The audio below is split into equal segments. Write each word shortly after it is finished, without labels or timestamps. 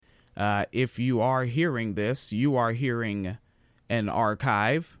If you are hearing this, you are hearing an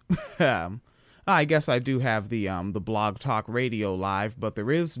archive. I guess I do have the Blog Talk Radio live, but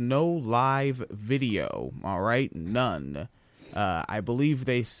there is no live video. All right, none. I believe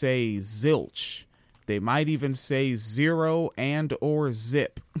they say zilch. They might even say zero and or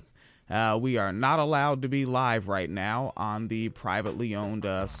zip. We are not allowed to be live right now on the privately owned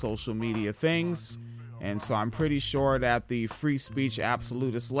social media things. And so I'm pretty sure that the free speech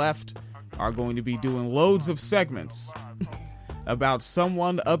absolutists left are going to be doing loads of segments about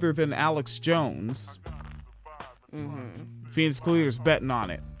someone other than Alex Jones. Phoenix Cleater's betting on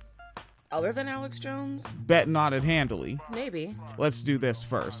it. Other than Alex Jones? Betting on it handily. Maybe. Let's do this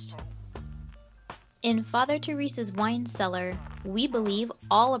first. In Father Teresa's Wine Cellar, we believe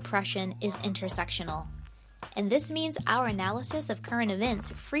all oppression is intersectional. And this means our analysis of current events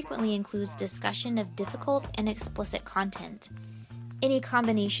frequently includes discussion of difficult and explicit content. Any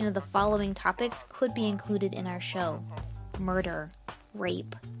combination of the following topics could be included in our show: murder,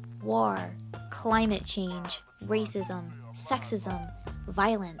 rape, war, climate change, racism, sexism,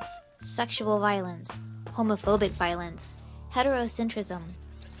 violence, sexual violence, homophobic violence, heterocentrism,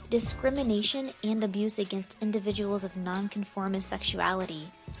 discrimination and abuse against individuals of nonconformist sexuality,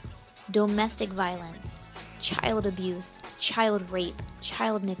 domestic violence, child abuse, child rape,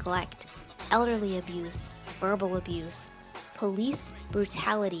 child neglect, elderly abuse, verbal abuse, police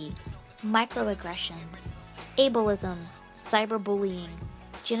brutality, microaggressions, ableism, cyberbullying,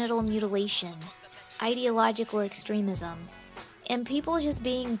 genital mutilation, ideological extremism, and people just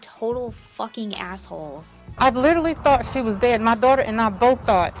being total fucking assholes. I literally thought she was dead. My daughter and I both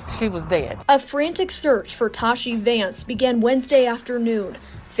thought she was dead. A frantic search for Tashi Vance began Wednesday afternoon.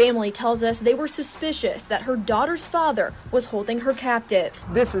 Family tells us they were suspicious that her daughter's father was holding her captive.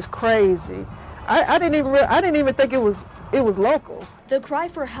 This is crazy. I didn't even think it was local. The cry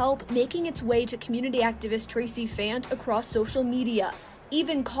for help making its way to community activist Tracy Fant across social media.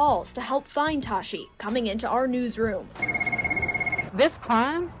 Even calls to help find Tashi coming into our newsroom. This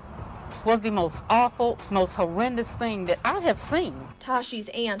crime was the most awful, most horrendous thing that I have seen. Tashi's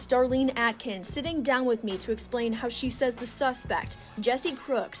aunt, Darlene Atkins, sitting down with me to explain how she says the suspect, Jesse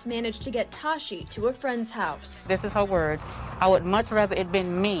Crooks, managed to get Tashi to a friend's house. This is her words. I would much rather it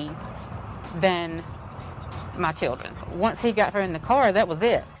been me than my children. Once he got her in the car, that was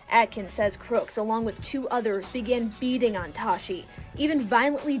it. Atkins says Crooks, along with two others, began beating on Tashi, even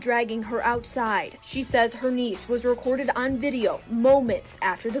violently dragging her outside. She says her niece was recorded on video moments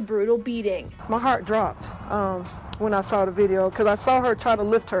after the brutal beating. My heart dropped when I saw the video because I saw her try to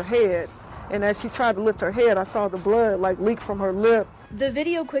lift her head. And as she tried to lift her head, I saw the blood leak from her lip. The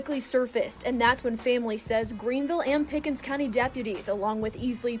video quickly surfaced, and that's when family says Greenville and Pickens County deputies, along with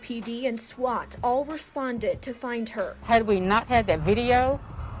Easley PD and SWAT, all responded to find her. Had we not had that video,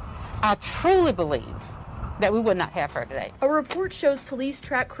 I truly believe that we would not have her today. A report shows police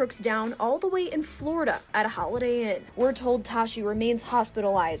track Crooks down all the way in Florida at a Holiday Inn. We're told Tashi remains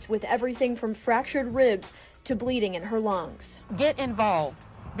hospitalized with everything from fractured ribs to bleeding in her lungs. Get involved,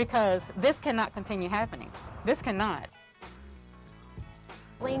 because this cannot continue happening. This cannot.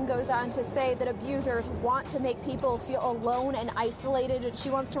 Lane goes on to say that abusers want to make people feel alone and isolated, and she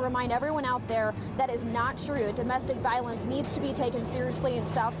wants to remind everyone out there that is not true. Domestic violence needs to be taken seriously in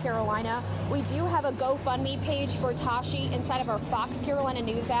South Carolina. We do have a GoFundMe page for Tashi inside of our Fox Carolina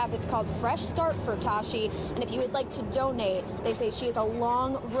News app. It's called Fresh Start for Tashi, and if you would like to donate, they say she is a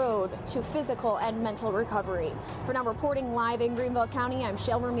long road to physical and mental recovery. For now, reporting live in Greenville County, I'm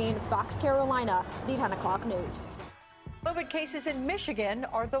Shale Ramin, Fox Carolina, the 10 o'clock news. COVID cases in Michigan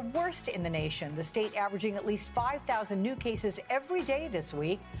are the worst in the nation. The state averaging at least 5,000 new cases every day this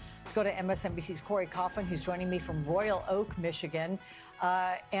week. Let's go to MSNBC's Corey Coffin, who's joining me from Royal Oak, Michigan.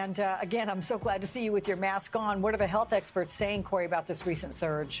 Again, I'm so glad to see you with your mask on. What are the health experts saying, Corey, about this recent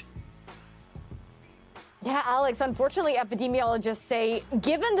surge? Yeah, Alex, unfortunately, epidemiologists say,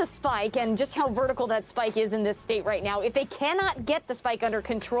 given the spike and just how vertical that spike is in this state right now, if they cannot get the spike under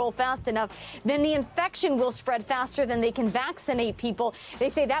control fast enough, then the infection will spread faster than they can vaccinate people.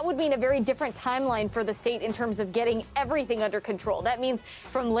 They say that would mean a very different timeline for the state in terms of getting everything under control. That means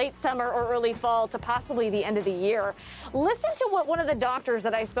from late summer or early fall to possibly the end of the year. Listen to what one of the doctors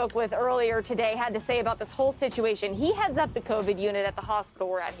that I spoke with earlier today had to say about this whole situation. He heads up the COVID unit at the hospital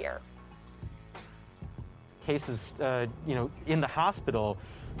we're at here. Cases, in the hospital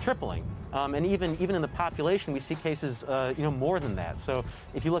tripling. And even in the population, we see cases, more than that. So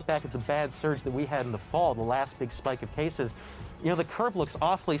if you look back at the bad surge that we had in the fall, the last big spike of cases, the curve looks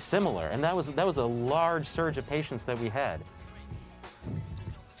awfully similar. And that was a large surge of patients that we had.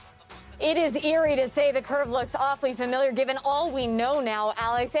 It is eerie to say the curve looks awfully familiar given all we know now,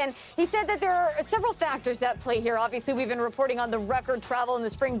 Alex. And he said that there are several factors that play here. Obviously, we've been reporting on the record travel and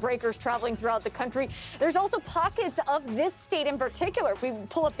the spring breakers traveling throughout the country. There's also pockets of this state in particular. If we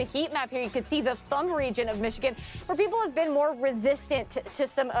pull up the heat map here, you can see the thumb region of Michigan where people have been more resistant to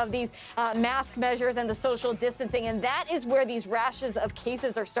some of these mask measures and the social distancing. And that is where these rashes of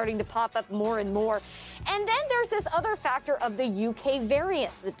cases are starting to pop up more and more. And then there's this other factor of the UK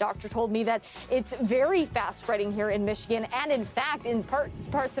variant. The doctor told me that it's very fast spreading here in Michigan, and in fact, in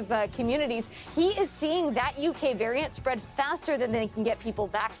parts of communities, he is seeing that UK variant spread faster than they can get people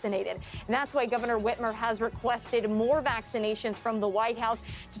vaccinated. And that's why Governor Whitmer has requested more vaccinations from the White House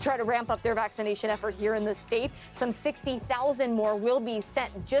to try to ramp up their vaccination effort here in the state. Some 60,000 more will be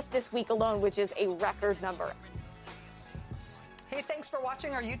sent just this week alone, which is a record number. Hey, thanks for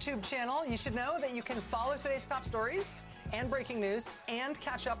watching our YouTube channel. You should know that you can follow today's top stories and breaking news and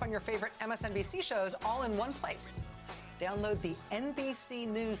catch up on your favorite MSNBC shows all in one place. Download the NBC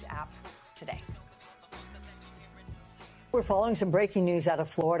News app today. We're following some breaking news out of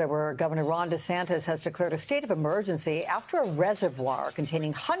Florida where Governor Ron DeSantis has declared a state of emergency after a reservoir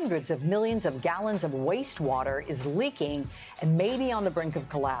containing hundreds of millions of gallons of wastewater is leaking and may be on the brink of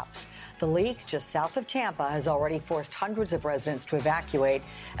collapse. The leak just south of Tampa has already forced hundreds of residents to evacuate.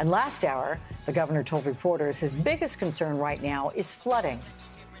 And last hour, the governor told reporters his biggest concern right now is flooding.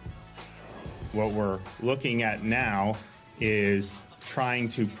 What we're looking at now is trying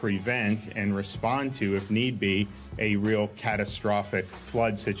to prevent and respond to, if need be, a real catastrophic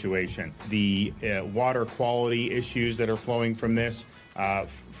flood situation. The water quality issues that are flowing from this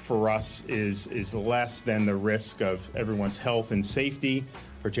for us is less than the risk of everyone's health and safety,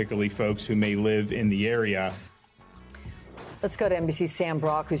 particularly folks who may live in the area. Let's go to NBC's Sam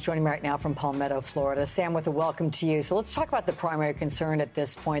Brock, who's joining me right now from Palmetto, Florida. Sam, with a welcome to you. So let's talk about the primary concern at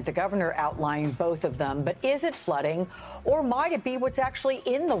this point. The governor outlined both of them, but is it flooding or might it be what's actually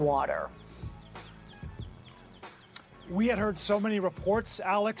in the water? We had heard so many reports,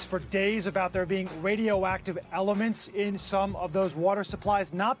 Alex, for days about there being radioactive elements in some of those water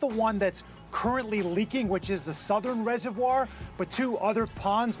supplies, not the one that's currently leaking, which is the southern reservoir, but two other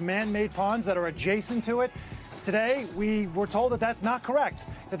ponds, man-made ponds that are adjacent to it. Today, we were told that that's not correct,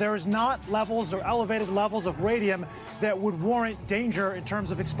 that there is not levels or elevated levels of radium that would warrant danger in terms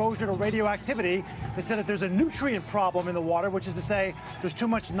of exposure to radioactivity. They said that there's a nutrient problem in the water, which is to say there's too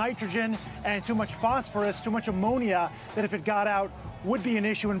much nitrogen and too much phosphorus, too much ammonia, that if it got out would be an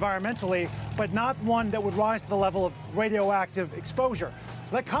issue environmentally, but not one that would rise to the level of radioactive exposure.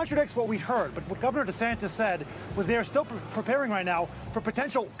 So that contradicts what we heard. But what Governor DeSantis said was they are still preparing right now for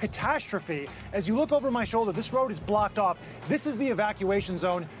potential catastrophe. As you look over my shoulder, this road is blocked off. This is the evacuation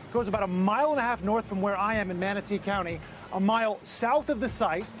zone. It goes about 1.5 miles north from where I am in Manatee County, 1 mile south of the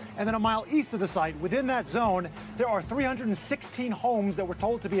site, and then 1 mile east of the site. Within that zone, there are 316 homes that were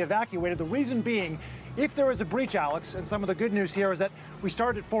told to be evacuated. The reason being, if there is a breach, Alex, and some of the good news here is that we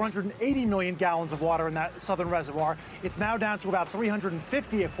started at 480 million gallons of water in that southern reservoir. It's now down to about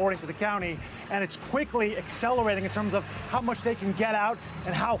 350, according to the county, and it's quickly accelerating in terms of how much they can get out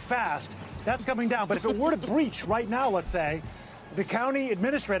and how fast. That's coming down. But if it were to breach right now, let's say, the county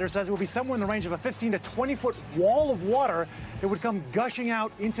administrator says it will be somewhere in the range of a 15 to 20-foot wall of water that would come gushing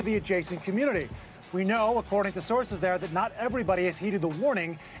out into the adjacent community. We know, according to sources there, that not everybody has heeded the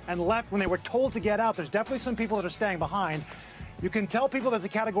warning and left when they were told to get out. There's definitely some people that are staying behind. You can tell people there's a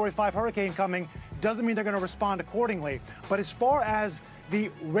Category 5 hurricane coming. Doesn't mean they're going to respond accordingly. But as far as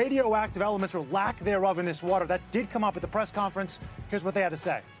the radioactive elements or lack thereof in this water, that did come up at the press conference. Here's what they had to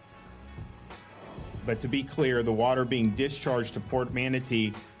say. But to be clear, the water being discharged to Port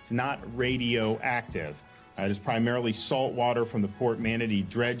Manatee is not radioactive. It is primarily salt water from the Port Manatee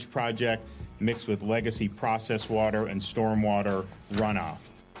Dredge Project mixed with legacy process water and stormwater runoff.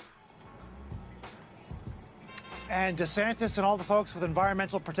 And DeSantis and all the folks with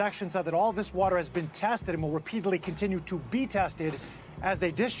environmental protection said that all this water has been tested and will repeatedly continue to be tested as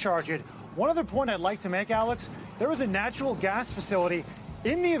they discharge it. One other point I'd like to make, Alex, there is a natural gas facility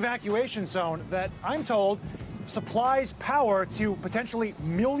in the evacuation zone that I'm told supplies power to potentially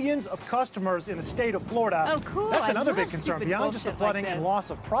millions of customers in the state of Florida. Oh, cool. That's another big concern. Beyond just the flooding like and loss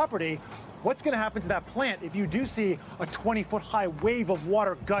of property, what's going to happen to that plant if you do see a 20-foot high wave of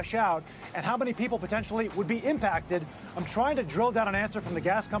water gush out, and how many people potentially would be impacted? I'm trying to drill down an answer from the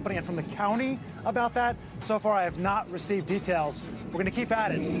gas company and from the county about that. So far, I have not received details. We're going to keep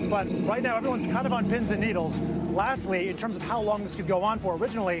at it. But right now, everyone's kind of on pins and needles. Lastly, in terms of how long this could go on for,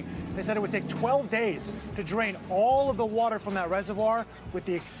 originally, they said it would take 12 days to drain all of the water from that reservoir. With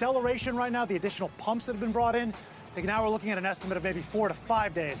the acceleration right now, the additional pumps that have been brought in, now we're looking at an estimate of maybe 4 to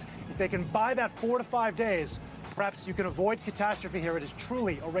 5 days. If they can buy that 4 to 5 days, perhaps you can avoid catastrophe here. It is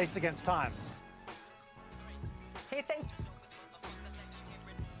truly a race against time. Hey,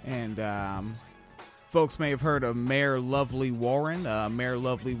 And folks may have heard of Mayor Lovely Warren. Mayor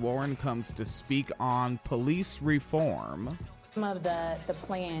Lovely Warren comes to speak on police reform. Some of the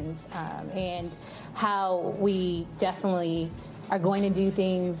plans and how we definitely are going to do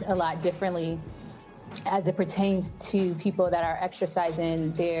things a lot differently as it pertains to people that are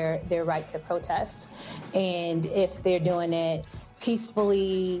exercising their right to protest. And if they're doing it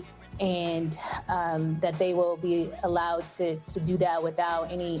peacefully, and that they will be allowed to do that without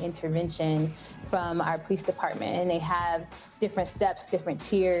any intervention from our police department. And they have different steps, different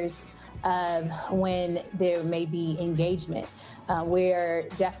tiers of when there may be engagement. We're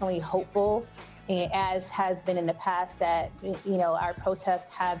definitely hopeful, and as has been in the past, that our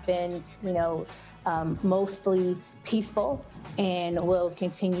protests have been mostly peaceful and will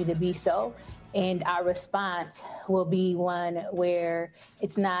continue to be so. And our response will be one where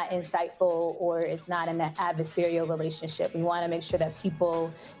it's not insightful or it's not an adversarial relationship. We want to make sure that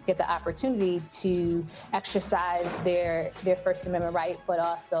people get the opportunity to exercise their First Amendment right, but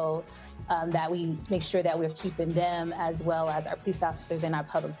also that we make sure that we're keeping them as well as our police officers and our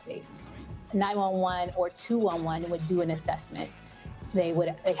public safe. 911 or 211 would do an assessment. They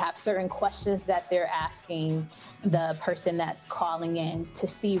have certain questions that they're asking the person that's calling in to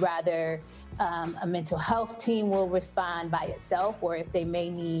see whether a mental health team will respond by itself, or if they may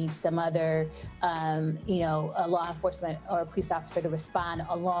need some other, a law enforcement or a police officer to respond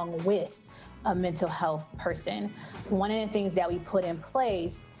along with a mental health person. One of the things that we put in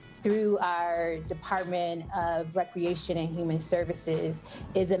place through our Department of Recreation and Human Services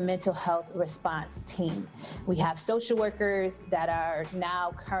is a mental health response team. We have social workers that are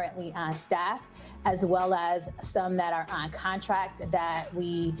now currently on staff, as well as some that are on contract that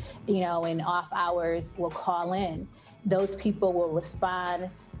we, in off hours will call in. Those people will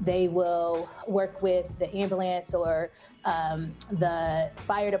respond. They will work with the ambulance or the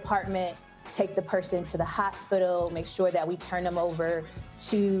fire department, take the person to the hospital, make sure that we turn them over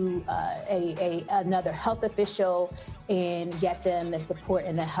to another health official and get them the support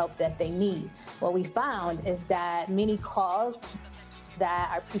and the help that they need. What we found is that many calls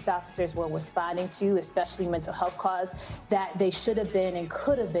that our police officers were responding to, especially mental health calls, that they should have been and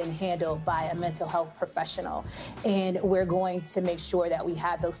could have been handled by a mental health professional. And we're going to make sure that we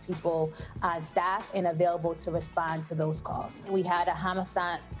have those people on staff and available to respond to those calls. We had a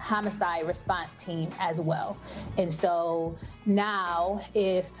homicide response team as well. And so now,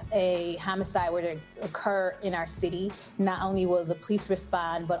 if a homicide were to occur in our city, not only will the police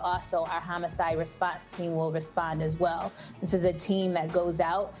respond, but also our homicide response team will respond as well. This is a team that goes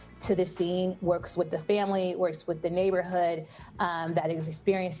out to the scene, works with the family, works with the neighborhood that is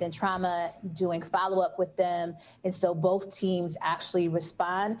experiencing trauma, doing follow-up with them. And so both teams actually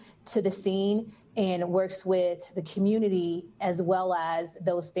respond to the scene and works with the community as well as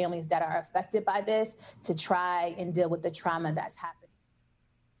those families that are affected by this to try and deal with the trauma that's happening.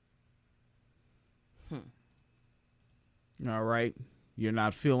 All right. You're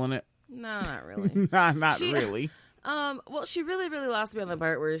not feeling it? No, not really. Not really. Well, she really lost me on the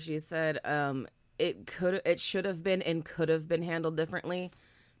part where she said it should have been and could have been handled differently.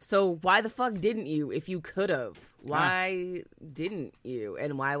 So why the fuck didn't you if you could have? Why didn't you?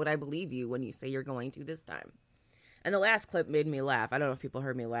 And why would I believe you when you say you're going to this time? And the last clip made me laugh. I don't know if people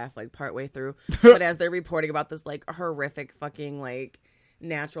heard me laugh like partway through, but as they're reporting about this like horrific fucking like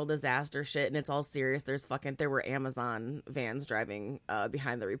natural disaster shit and it's all serious, there were Amazon vans driving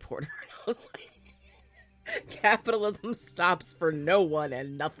behind the reporter. And I was like, capitalism stops for no one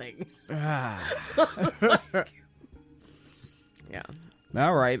and nothing. Yeah.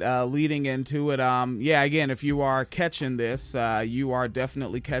 All right, leading into it, again, if you are catching this, you are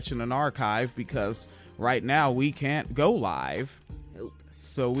definitely catching an archive because right now we can't go live. Nope.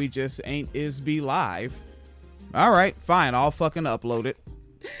 So we just ain't be live. All right, fine, I'll fucking upload it.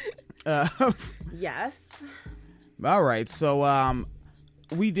 Yes. All right, so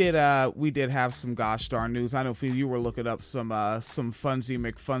we did have some gosh darn news. I don't feel you were looking up some Funzy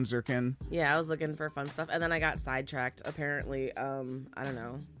McFunzerkin. Yeah, I was looking for fun stuff, and then I got sidetracked. Apparently, I don't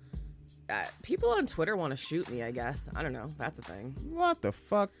know. People on Twitter want to shoot me. I guess I don't know. That's a thing. What the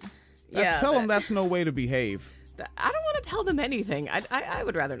fuck? Yeah, tell them that's no way to behave. I don't want to tell them anything. I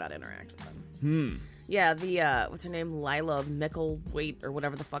would rather not interact with them. Yeah, the what's her name, Lila Micklethwait or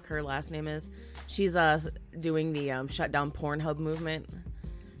whatever the fuck her last name is. She's doing the shut down Pornhub movement.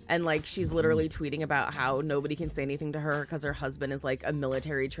 And, like, she's literally tweeting about how nobody can say anything to her because her husband is, like, a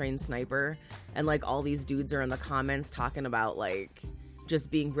military-trained sniper. And, like, all these dudes are in the comments talking about, like, just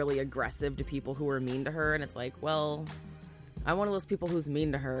being really aggressive to people who were mean to her. And it's like, well, I'm one of those people who's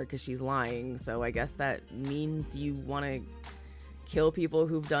mean to her because she's lying. So I guess that means you want to kill people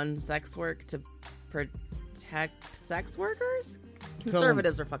who've done sex work to protect sex workers?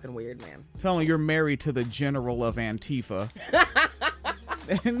 Conservatives are fucking weird, man. Tell him you're married to the general of Antifa.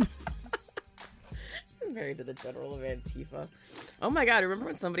 Married to the general of Antifa. Oh my god, remember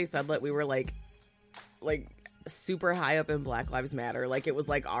when somebody said that we were like super high up in Black Lives Matter, like it was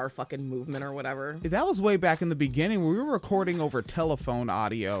like our fucking movement or whatever? That was way back in the beginning when we were recording over telephone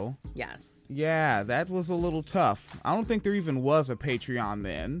audio. Yes. Yeah, that was a little tough. I don't think there even was a Patreon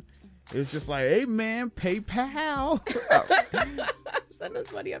then. It was just like, hey man, PayPal. Send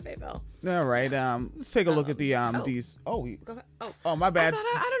us money on PayPal. All right, let's take a look at the these. Oh, my bad.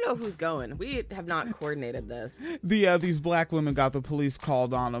 I don't know who's going. We have not coordinated this. These black women got the police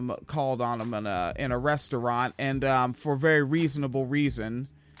called on them in a restaurant, and for a very reasonable reason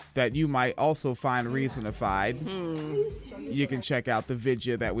that you might also find reasonified. You can check out the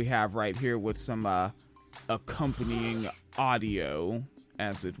video that we have right here with some accompanying audio,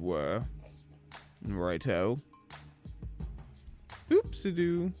 as it were. Righto.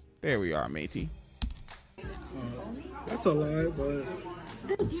 Oopsie-doo. There we are, matey. That's a lie, but...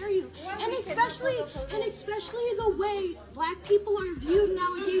 How dare you? And especially the way black people are viewed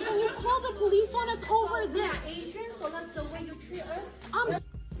nowadays, and you call the police on us over this. So that's the way you treat us?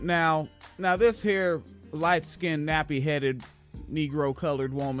 Now this here light-skinned, nappy-headed,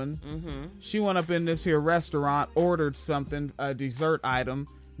 Negro-colored woman, she went up in this here restaurant, ordered something, a dessert item,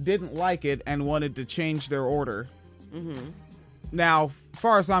 didn't like it, and wanted to change their order. Now, as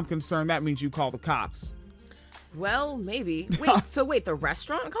far as I'm concerned, that means you call the cops. Well, maybe. Wait, the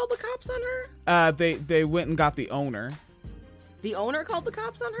restaurant called the cops on her? They went and got the owner. The owner called the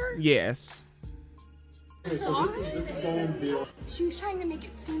cops on her? Yes. She was trying to make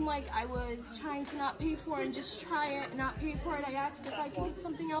it seem like I was trying to not pay for it and just try it and not pay for it. I asked if I could get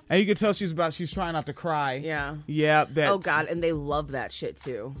something else. And you can tell she's trying not to cry. Yeah. Yeah. Oh God, and they love that shit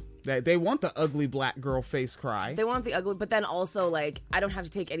too. They want the ugly black girl face cry. They want the ugly, but then also like, I don't have to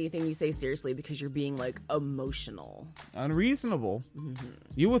take anything you say seriously because you're being like emotional. Unreasonable.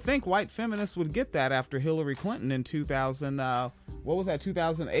 You would think white feminists would get that after Hillary Clinton in 2000, what was that,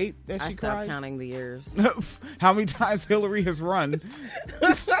 2008 that she cried? I stopped counting the years. How many times Hillary has run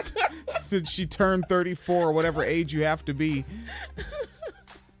since she turned 34 or whatever age you have to be.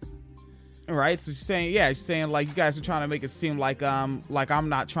 Right, so she's saying like you guys are trying to make it seem like I'm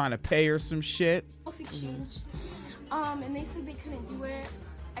not trying to pay her some shit. Exchange. And they said they couldn't do it.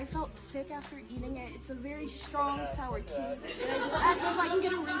 I felt sick after eating it. It's a very strong sour cake. And I just asked if I can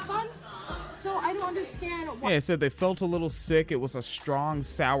get a refund. So I don't understand why. Yeah, it said they felt a little sick. It was a strong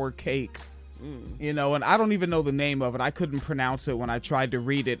sour cake. You know, and I don't even know the name of it. I couldn't pronounce it when I tried to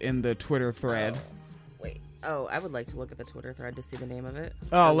read it in the Twitter thread. Oh, I would like to look at the Twitter thread to see the name of it.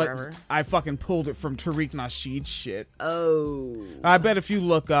 Oh, I fucking pulled it from Tariq Nasheed's shit. Oh. I bet if you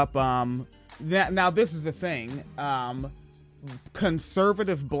look up, now this is the thing,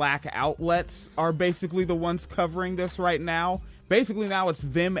 conservative black outlets are basically the ones covering this right now. Basically now it's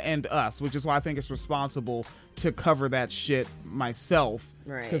them and us, which is why I think it's responsible to cover that shit myself.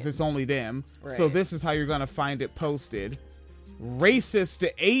 Right. Because it's only them. Right. So this is how you're going to find it posted. Racist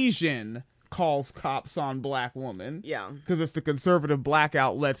Asian calls cops on black woman. Yeah. Because it's the conservative black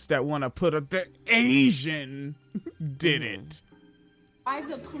outlets that want to put the Asian did it. Why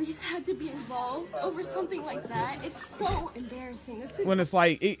the police had to be involved over something like that. It's so embarrassing. When it's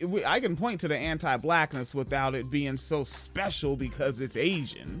like, I can point to the anti-blackness without it being so special because it's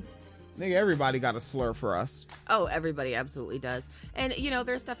Asian. Nigga, everybody got a slur for us. Oh, everybody absolutely does. And, you know,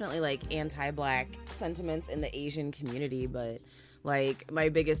 there's definitely like anti-black sentiments in the Asian community, but like my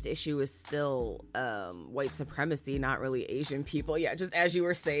biggest issue is still white supremacy, not really Asian people. Yeah, just as you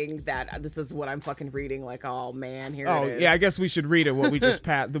were saying that, this is what I'm fucking reading. Like, oh man, here it is. Yeah, I guess we should read it. What we just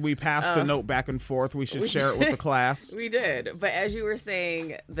we passed a note back and forth. We should share it with the class. We did, but as you were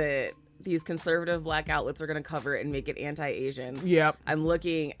saying that these conservative black outlets are going to cover it and make it anti-Asian. Yep. I'm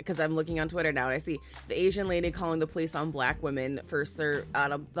looking on Twitter now and I see the Asian lady calling the police on black women for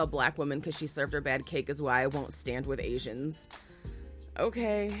the black woman because she served her bad cake is why I won't stand with Asians.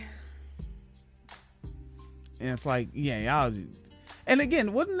 Okay. And it's like, yeah, y'all. And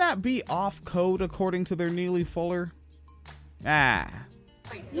again, wouldn't that be off code according to their Neely Fuller? I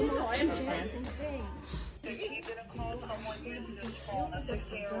understand.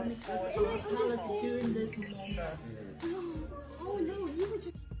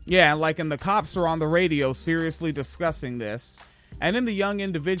 Yeah, like, and the cops are on the radio seriously discussing this. And in the young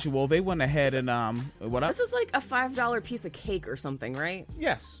individual, they went ahead and what up? This is like a $5 piece of cake or something, right?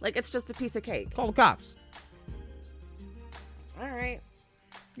 Yes. Like it's just a piece of cake. Call the cops. All right.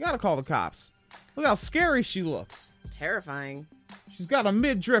 You gotta call the cops. Look how scary she looks. Terrifying. She's got a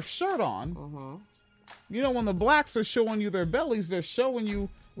midriff shirt on. Uh-huh. You know, when the blacks are showing you their bellies, they're showing you,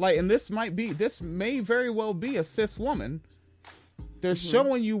 like, and this may very well be a cis woman. They're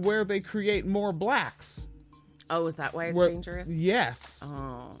showing you where they create more blacks. Oh, is that why it's dangerous? Yes.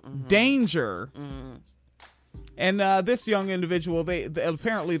 Oh, danger. And this young individual, they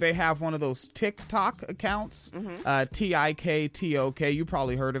apparently they have one of those TikTok accounts, TikTok. You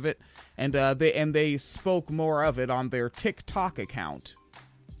probably heard of it, and they spoke more of it on their TikTok account.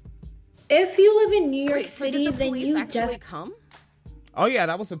 If you live in New York Wait, so City, did the then police you actually come? Oh yeah,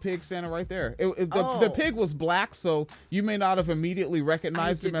 that was a pig standing right there. The pig was black, so you may not have immediately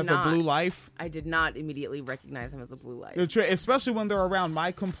recognized him as a blue life. I did not immediately recognize him as a blue life. Especially when they're around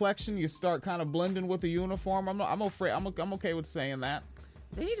my complexion, you start kind of blending with the uniform. I'm okay with saying that.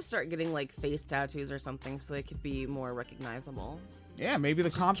 They need to start getting like face tattoos or something so they could be more recognizable. Yeah, maybe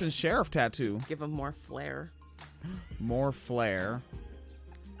the Compton Sheriff tattoo. Just give them more flair. More flair.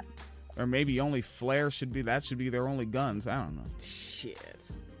 Or maybe only flair should be their only guns. I don't know. Shit.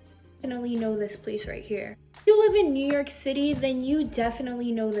 Definitely know this place right here. If you live in New York City, then you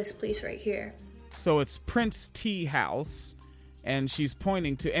definitely know this place right here. So it's Prince Tea House, and she's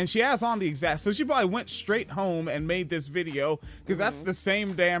pointing to, and she has on the exact, so she probably went straight home and made this video, because that's the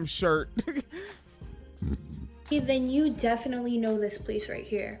same damn shirt. Then you definitely know this place right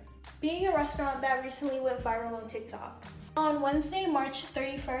here. Being a restaurant that recently went viral on TikTok. On Wednesday, March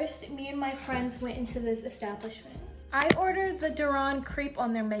 31st, me and my friends went into this establishment. I ordered the Duran crepe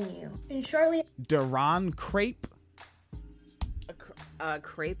on their menu, and shortly... Duran crepe?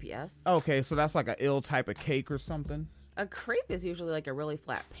 Crepe, yes. Okay, so that's like a ill type of cake or something? A crepe is usually like a really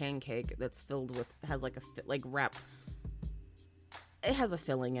flat pancake that's filled with, has like a wrap. It has a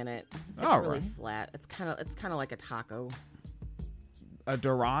filling in it. It's really flat. It's kind of like a taco. A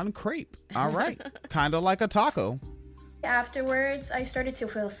Duran crepe. All right. Kind of like a taco. Afterwards, I started to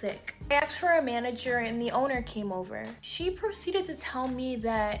feel sick. I asked for a manager and the owner came over. She proceeded to tell me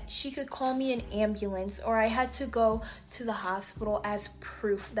that she could call me an ambulance or I had to go to the hospital as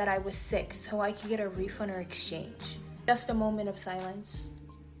proof that I was sick so I could get a refund or exchange. Just a moment of silence.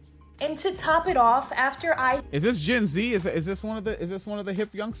 And to top it off, after I... Is this Gen Z? Is this one of the hip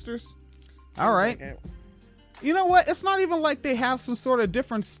youngsters? All right. Like you know what? It's not even like they have some sort of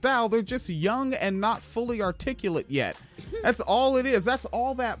different style. They're just young and not fully articulate yet. That's all it is. That's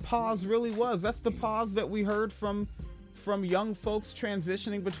all that pause really was. That's the pause that we heard from young folks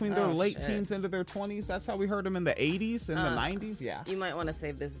transitioning between their late teens into their 20s. That's how we heard them in the 80s and the 90s. Yeah. You might want to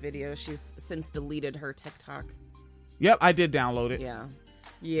save this video. She's since deleted her TikTok. Yep, I did download it. Yeah.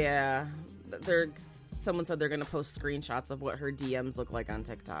 Yeah. Someone said they're going to post screenshots of what her DMs look like on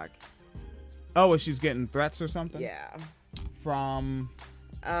TikTok. Oh, is she's getting threats or something? Yeah. From?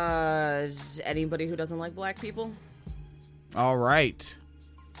 Anybody who doesn't like black people. All right.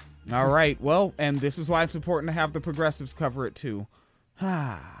 All right. Well, and this is why it's important to have the progressives cover it too.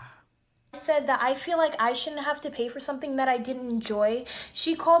 Said that I feel like I shouldn't have to pay for something that I didn't enjoy.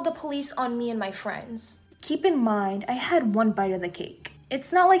 She called the police on me and my friends. Keep in mind, I had one bite of the cake.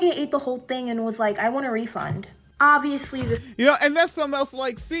 It's not like I ate the whole thing and was like, I want a refund. Obviously, and that's something else.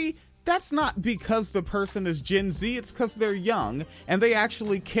 Like, see, that's not because the person is Gen Z. It's because they're young and they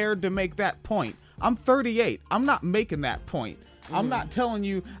actually cared to make that point. I'm 38. I'm not making that point. I'm not telling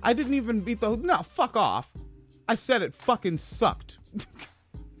you I didn't even beat the... No, fuck off. I said it fucking sucked.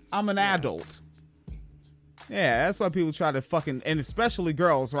 I'm an adult. Yeah, that's why people try to fucking... And especially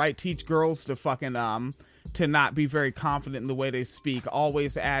girls, right? Teach girls to fucking... to not be very confident in the way they speak.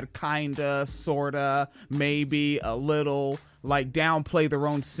 Always add kinda, sorta, maybe, a little... Like, downplay their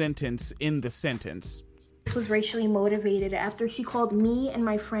own sentence in the sentence. Was racially motivated after she called me and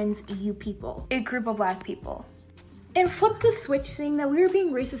my friends you people, a group of black people, and flipped the switch saying that we were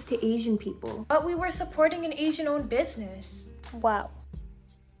being racist to Asian people, but we were supporting an Asian-owned business. Wow.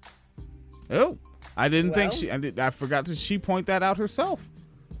 Oh, I didn't think she... I forgot to... She point that out herself.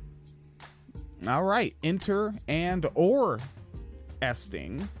 All right. Enter and or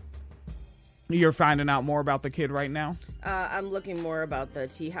esting. You're finding out more about the kid right now? I'm looking more about the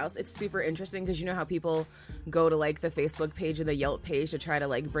tea house. It's super interesting because you know how people go to like the Facebook page and the Yelp page to try to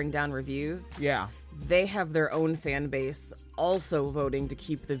like bring down reviews? Yeah. They have their own fan base also voting to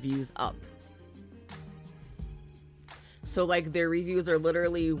keep the views up. So like their reviews are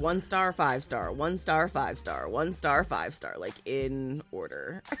literally 1 star, 5 star, 1 star, 5 star, 1 star, 5 star, like in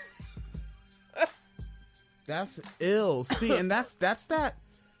order. That's ill. See, and that's that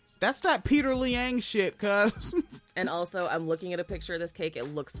Peter Liang shit, cuz. And also, I'm looking at a picture of this cake.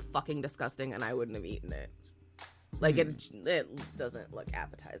 It looks fucking disgusting, and I wouldn't have eaten it. Like, it doesn't look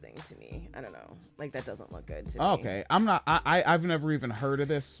appetizing to me. I don't know. Like, that doesn't look good to me. Okay. I've never even heard of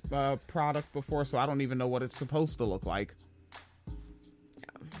this product before, so I don't even know what it's supposed to look like.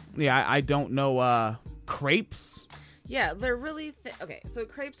 Yeah, I don't know. Crepes? Yeah, they're really thin. Okay, so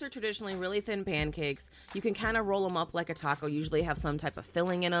crepes are traditionally really thin pancakes. You can kind of roll them up like a taco. Usually have some type of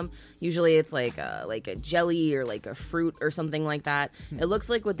filling in them. Usually it's like a jelly or like a fruit or something like that. It looks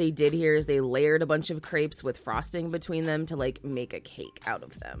like what they did here is they layered a bunch of crepes with frosting between them to like make a cake out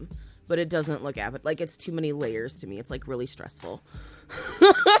of them. But it doesn't look like it's too many layers to me. It's like really stressful.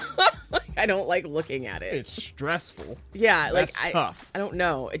 I don't like looking at it. It's stressful. Yeah, that's tough. I don't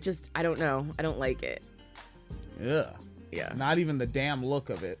know. I don't know. I don't like it. Yeah. Yeah. Not even the damn look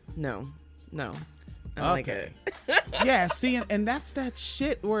of it. No. I don't like it. Yeah, see, and that's that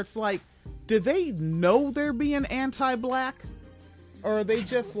shit where it's like, do they know they're being anti-black? Or are they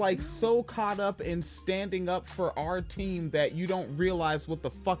just like so caught up in standing up for our team that you don't realize what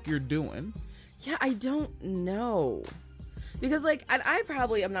the fuck you're doing? Yeah, I don't know. Because, like, I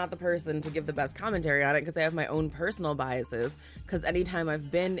probably am not the person to give the best commentary on it because I have my own personal biases. Because anytime I've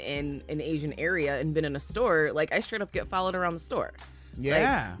been in an Asian area and been in a store, like, I straight up get followed around the store.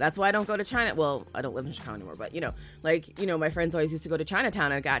 Yeah. Like, that's why I don't go to China. Well, I don't live in Chicago anymore, but, my friends always used to go to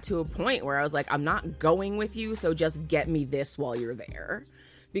Chinatown. I got to a point where I was like, I'm not going with you, so just get me this while you're there.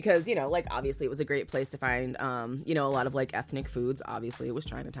 Because, obviously it was a great place to find, a lot of, like, ethnic foods. Obviously it was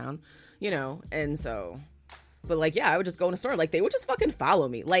Chinatown, and so... But, like, yeah, I would just go in a store. Like, they would just fucking follow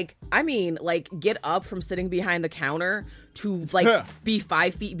me. Like, I mean, like, get up from sitting behind the counter to, like, be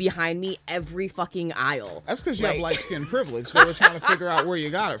 5 feet behind me every fucking aisle. That's because you have light-skin privilege. They were trying to figure out where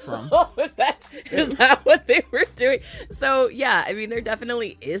you got it from. Oh, is that what they were doing? So, yeah, I mean, there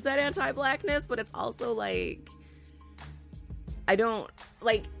definitely is that anti-blackness, but it's also, like, I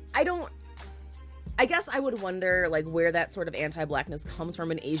guess I would wonder, like, where that sort of anti-blackness comes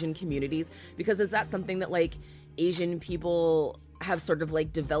from in Asian communities, because is that something that, like, Asian people have sort of,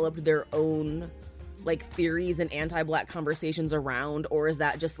 like, developed their own, like, theories and anti-black conversations around, or is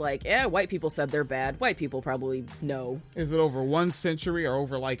that just like, white people said they're bad, white people probably know? Is it over 1 century or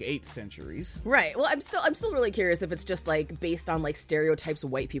over, like, 8 centuries? Right. Well, I'm still really curious if it's just, like, based on, like, stereotypes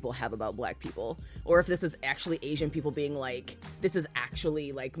white people have about black people, or if this is actually Asian people being like, this is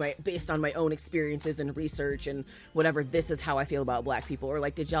actually, like, based on my own experiences and research and whatever, this is how I feel about black people, or,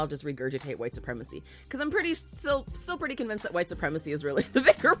 like, did y'all just regurgitate white supremacy? Because I'm still pretty convinced that white supremacy is really the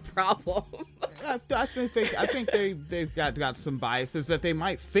bigger problem. I think they've got some biases that they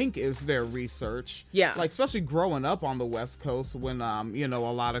might think is their research. Yeah. Like, especially growing up on the West Coast when, a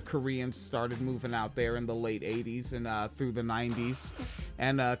lot of Koreans started moving out there in the late 80s and through the 90s.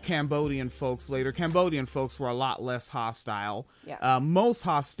 And Cambodian folks later. Cambodian folks were a lot less hostile. Yeah. Most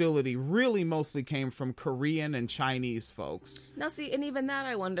hostility really mostly came from Korean and Chinese folks. Now, see, and even that,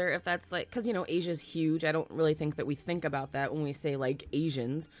 I wonder if that's like, because, Asia's huge. I don't really think that we think about that when we say, like,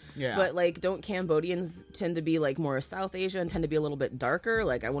 Asians. Yeah. But, like, don't Cambodians tend to be, like, more South Asia and tend to be a little bit darker?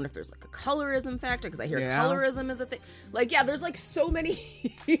 Like, I wonder if there's, like, a colorism factor, because I hear colorism is a thing. Like, yeah, there's, like, so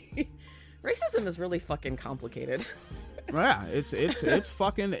many... Racism is really fucking complicated. Yeah, it's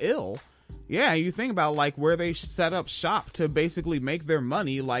fucking ill. Yeah, you think about, like, where they set up shop to basically make their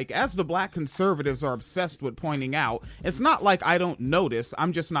money. Like, as the black conservatives are obsessed with pointing out, it's not like I don't notice.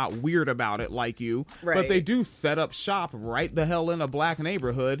 I'm just not weird about it like you. Right. But they do set up shop right the hell in a black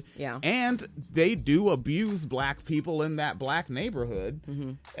neighborhood. Yeah. And they do abuse black people in that black neighborhood.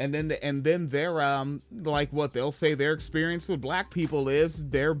 Mm-hmm. And then they're, like, what they'll say their experience with black people is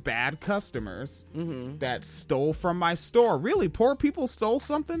they're bad customers that stole from my store. Really, poor people stole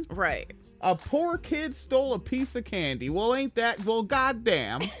something? Right. A poor kid stole a piece of candy. Well,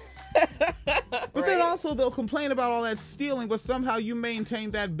 goddamn. But then also they'll complain about all that stealing, but somehow you maintain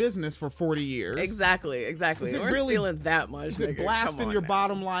that business for 40 years. Exactly. Is it We're really stealing that much. Is it blasting your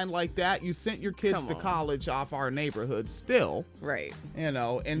bottom line like that? You sent your kids to college off our neighborhood still. Right. And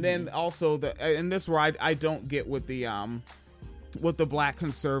then also and this is where I don't get with the black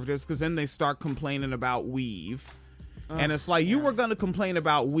conservatives, because then they start complaining about weave. And it's like, you were going to complain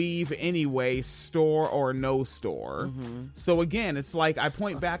about weave anyway, store or no store. Mm-hmm. So again, it's like, I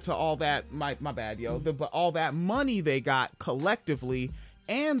point back to all that, my bad, yo, all that money they got collectively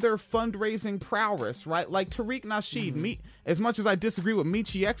and their fundraising prowess, right? Like Tariq Nasheed, as much as I disagree with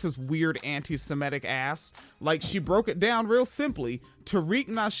Michi X's weird anti-Semitic ass, like she broke it down real simply. Tariq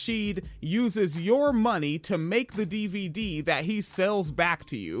Nasheed uses your money to make the DVD that he sells back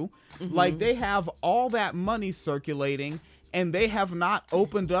to you. Like they have all that money circulating, and they have not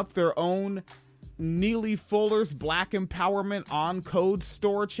opened up their own Neely Fuller's Black Empowerment on Code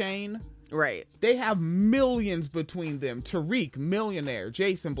store chain. Right. They have millions between them. Tariq, millionaire.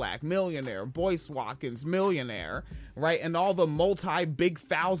 Jason Black, millionaire. Boyce Watkins, millionaire. Right? And all the multi-big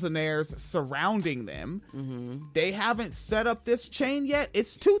thousandaires surrounding them. They haven't set up this chain yet.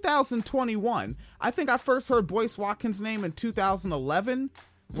 It's 2021. I think I first heard Boyce Watkins' name in 2011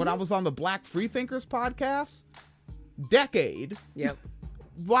 when I was on the Black Freethinkers podcast. Decade. Yep.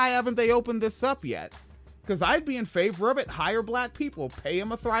 Why haven't they opened this up yet? Because I'd be in favor of it. Hire black people. Pay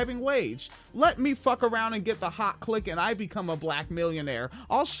them a thriving wage. Let me fuck around and get the hot click and I become a black millionaire.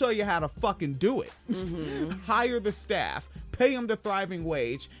 I'll show you how to fucking do it. Hire the staff. Pay them the thriving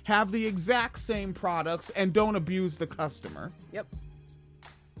wage. Have the exact same products and don't abuse the customer. Yep.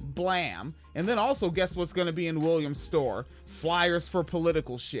 Blam. And then also guess what's going to be in Williams' store? Flyers for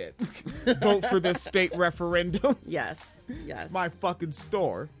political shit. Vote for this state referendum. Yes. Yes. It's my fucking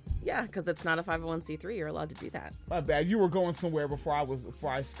store. Yeah, because it's not a 501c3. You're allowed to do that. My bad. You were going somewhere before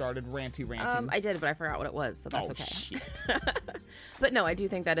I started ranting. I did, but I forgot what it was, so that's okay. Shit. But no, I do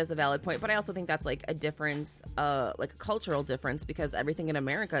think that is a valid point. But I also think that's like a difference, like a cultural difference, because everything in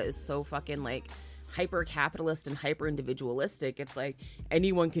America is so fucking like hyper capitalist and hyper individualistic. It's like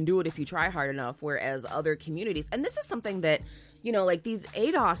anyone can do it if you try hard enough, whereas other communities, and this is something that, you know, like these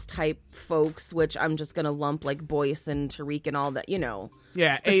ADOS type folks, which I'm just going to lump like Boyce and Tariq and all that, you know.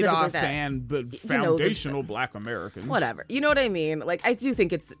 Yeah, ADOS and foundational black Americans. Whatever. You know what I mean? Like, I do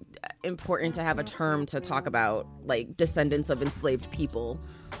think it's important to have a term to talk about, like, descendants of enslaved people,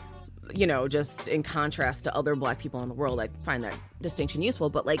 you know, just in contrast to other black people in the world. I find that distinction useful.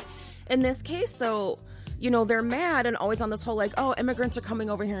 But, like, in this case, though, you know, they're mad and always on this whole, like, oh, immigrants are coming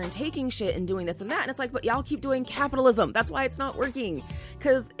over here and taking shit and doing this and that. And it's like, but y'all keep doing capitalism. That's why it's not working.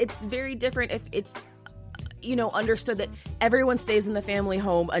 Because it's very different if it's, you know, understood that everyone stays in the family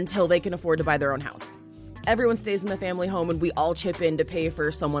home until they can afford to buy their own house. Everyone stays in the family home and we all chip in to pay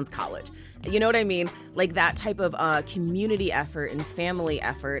for someone's college. You know what I mean? Like that type of community effort and family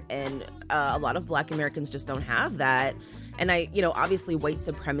effort. And a lot of black Americans just don't have that. And you know, obviously white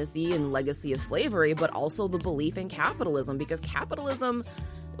supremacy and legacy of slavery, but also the belief in capitalism, because capitalism,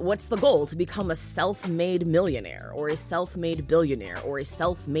 what's the goal? To become a self-made millionaire or a self-made billionaire or a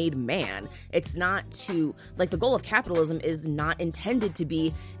self-made man. It's not to, like, the goal of capitalism is not intended to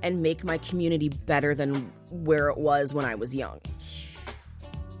be and make my community better than where it was when I was young.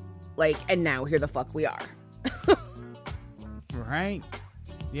 Like, and now here the fuck we are. Right?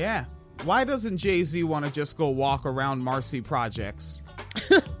 Yeah. Why doesn't Jay-Z want to just go walk around Marcy Projects?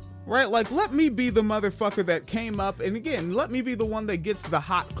 Right? Like, let me be the motherfucker that came up, and again, let me be the one that gets the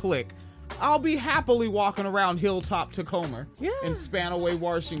hot click. I'll be happily walking around Hilltop, Tacoma in Spanaway,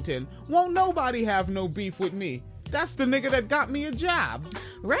 Washington. Won't nobody have no beef with me. That's the nigga that got me a job.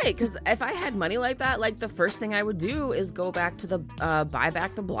 Right, because if I had money like that, like, the first thing I would do is go back to the buy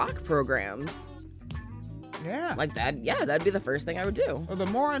back the block programs. Yeah. Like that, yeah, that'd be the first thing I would do. Well, the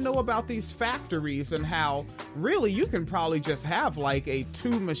more I know about these factories and how really you can probably just have like a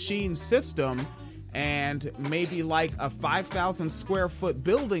 2-machine system and maybe like a 5,000 square foot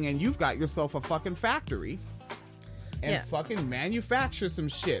building and you've got yourself a fucking factory and fucking manufacture some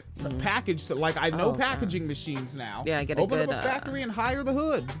shit. Package, like I know packaging machines now. Yeah, get a Open good up a factory and hire the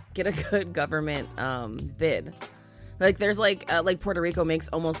hood. Get a good government bid. Like there's like Puerto Rico makes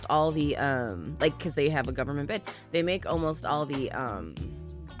almost all the like, because they have a government bid, they make almost all the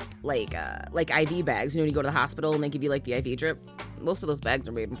like IV bags. You know, when you go to the hospital and they give you like the IV drip, most of those bags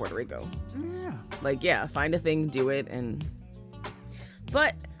are made in Puerto Rico. Yeah. Like, yeah, find a thing, do it, and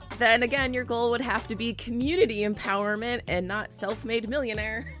but then again, your goal would have to be community empowerment and not self-made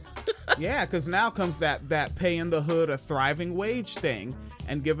millionaire. Yeah, because now comes that paying the hood a thriving wage thing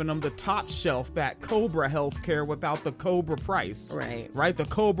and giving them the top shelf, that Cobra healthcare without the Cobra price. Right? The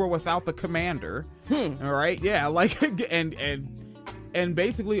Cobra without the commander. All right? Yeah, like, and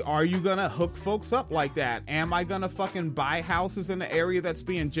basically, are you gonna hook folks up like that? Am I gonna fucking buy houses in the area that's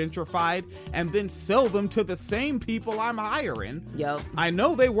being gentrified and then sell them to the same people I'm hiring? Yep. I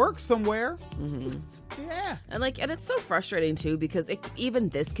know they work somewhere. Yeah. And it's so frustrating too, because even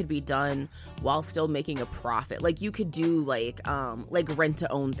this could be done while still making a profit. Like, you could do like rent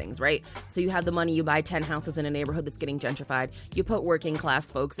to own things, right? So you have the money, you buy 10 houses in a neighborhood that's getting gentrified, you put working class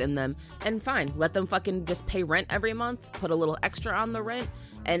folks in them, and fine, let them fucking just pay rent every month, put a little extra on the rent,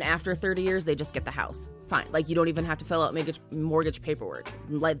 and after 30 years they just get the house. Fine. Like, you don't even have to fill out mortgage paperwork.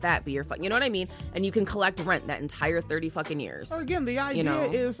 Let that be your you know what I mean? And you can collect rent that entire 30 fucking years. Again, the idea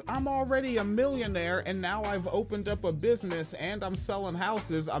is I'm already a millionaire and now I've opened up a business and I'm selling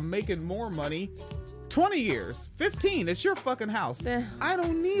houses. I'm making more money. 20 years, 15, it's your fucking house. I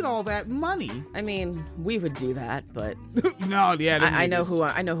don't need all that money. I mean, we would do that, but no, yeah, I know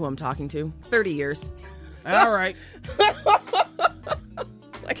who I'm talking to. 30 years. All right.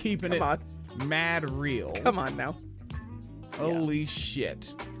 Keeping it mad real. Come on now. Holy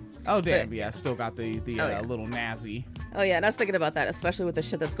shit. Oh, damn. Yeah, still got the little Nazi. Oh, yeah. And I was thinking about that, especially with the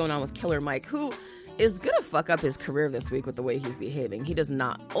shit that's going on with Killer Mike, who is going to fuck up his career this week with the way he's behaving. He does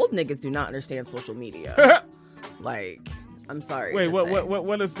not. Old niggas do not understand social media. Like, I'm sorry. Wait,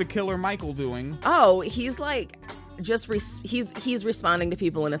 what is the Killer Michael doing? Oh, he's like, he's responding to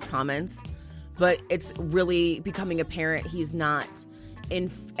people in his comments, but it's really becoming apparent he's not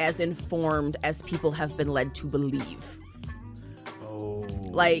as informed as people have been led to believe. Oh.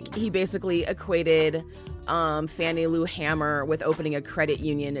 Like, he basically equated Fannie Lou Hamer with opening a credit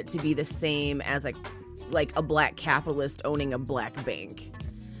union to be the same as a black capitalist owning a black bank.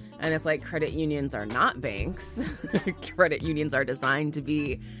 And it's like, credit unions are not banks. Credit unions are designed to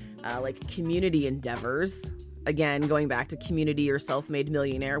be like community endeavors. Again, going back to community or self-made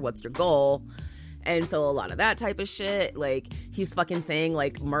millionaire, what's your goal? And so a lot of that type of shit, like, he's fucking saying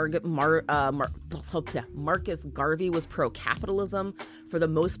like Marcus Garvey was pro-capitalism. For the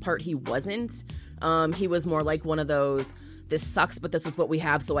most part, he wasn't. He was more like one of those, this sucks, but this is what we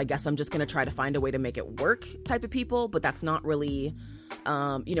have, so I guess I'm just going to try to find a way to make it work type of people. But that's not really,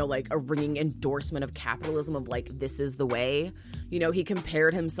 like a ringing endorsement of capitalism of like, this is the way. You know, he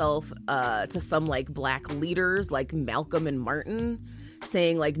compared himself to some like black leaders like Malcolm and Martin,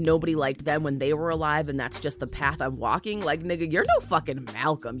 saying like nobody liked them when they were alive and that's just the path I'm walking. Like, nigga, you're no fucking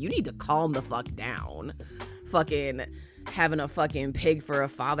Malcolm. You need to calm the fuck down. Fucking having a fucking pig for a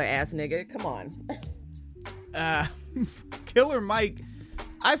father ass nigga. Come on. Killer Mike,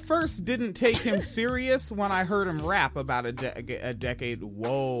 I first didn't take him serious when I heard him rap about a decade.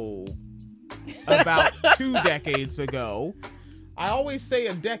 Whoa. About 2 decades ago. I always say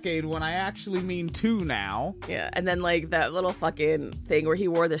a decade when I actually mean 2 now. Yeah, and then like that little fucking thing where he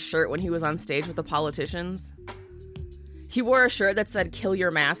wore the shirt when he was on stage with the politicians. He wore a shirt that said "Kill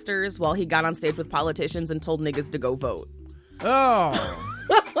your masters" while he got on stage with politicians and told niggas to go vote. Oh.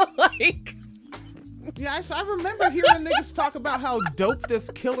 Like, yeah, I remember hearing niggas talk about how dope this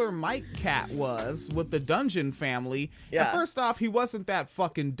Killer Mike cat was with the Dungeon family. Yeah. And first off, he wasn't that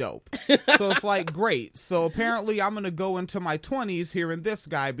fucking dope. So it's like, great. So apparently I'm going to go into my 20s hearing this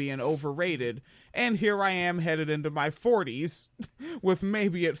guy being overrated. And here I am headed into my 40s with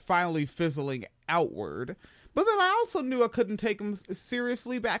maybe it finally fizzling outward. But then I also knew I couldn't take him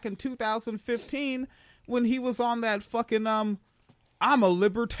seriously back in 2015 when he was on that fucking, I'm a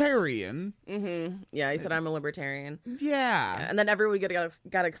libertarian. Mm-hmm. Yeah, he said, I'm a libertarian. Yeah. And then everyone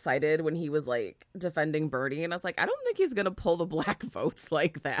got excited when he was, like, defending Bernie. And I was like, I don't think he's going to pull the black votes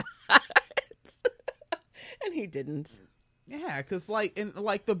like that. And he didn't. Yeah, because, like,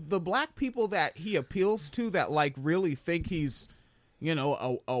 the black people that he appeals to that, like, really think he's, you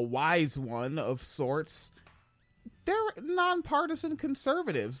know, a wise one of sorts, they're nonpartisan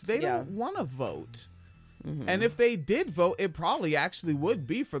conservatives. They don't want to vote. Mm-hmm. And if they did vote, it probably actually would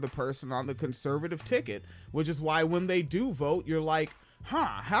be for the person on the conservative ticket, which is why when they do vote, you're like,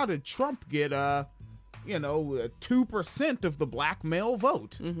 how did Trump get 2% of the black male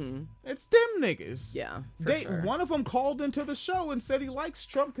vote? Mm-hmm. It's them niggas. Yeah, sure. One of them called into the show and said he likes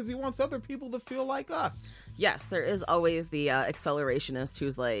Trump because he wants other people to feel like us. Yes, there is always the accelerationist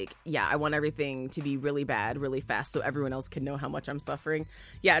who's like, yeah, I want everything to be really bad, really fast, so everyone else can know how much I'm suffering.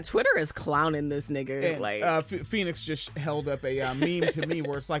 Yeah, Twitter is clowning this nigga. And, Phoenix just held up a meme to me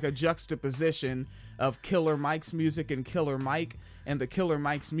where it's like a juxtaposition of Killer Mike's music and Killer Mike, and the Killer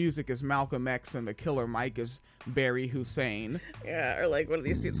Mike's music is Malcolm X and the Killer Mike is Barry Hussein. Yeah, or like one of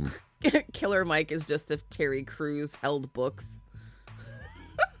these dudes. Killer Mike is just if Terry Crews held books.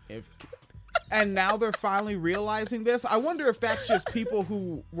 And now they're finally realizing this. I wonder if that's just people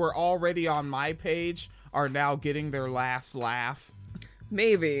who were already on my page are now getting their last laugh.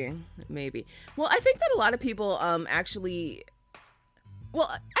 Maybe. Well, I think that a lot of people actually Well,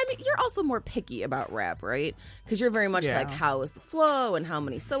 I mean, you're also more picky about rap, right? Because you're very much like, how is the flow and how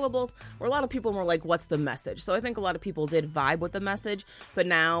many syllables? Where a lot of people were like, what's the message? So I think a lot of people did vibe with the message. But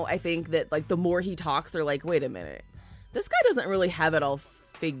now I think that, like, the more he talks, they're like, wait a minute. This guy doesn't really have it all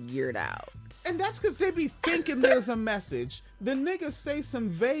figured out. And that's because they be thinking there's a message. The niggas say some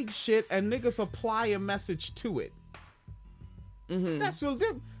vague shit and niggas apply a message to it. Mm-hmm. That's what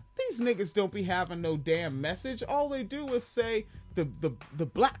these niggas don't be having no damn message. All they do is say the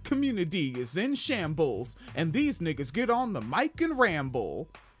black community is in shambles and these niggas get on the mic and ramble.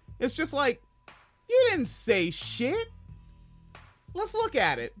 It's just like, you didn't say shit. Let's look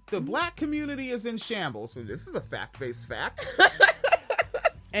at it. The black community is in shambles. So this is a fact-based fact.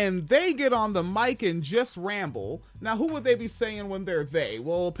 And they get on the mic and just ramble. Now, who would they be saying when they're they?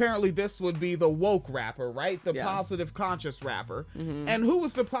 Well, apparently this would be the woke rapper, right? The positive conscious rapper. Mm-hmm. And who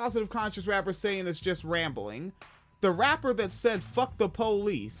was the positive conscious rapper saying it's just rambling? The rapper that said, fuck the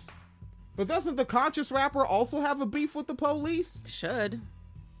police. But doesn't the conscious rapper also have a beef with the police? Should.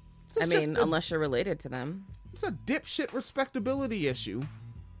 I mean, unless you're related to them. It's a dipshit respectability issue.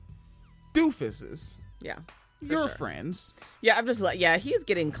 Doofuses. Yeah. Your friends. Yeah, I'm just like, he's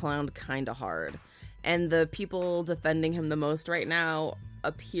getting clowned kind of hard. And the people defending him the most right now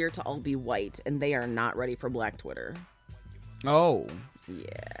appear to all be white, and they are not ready for Black Twitter. Oh.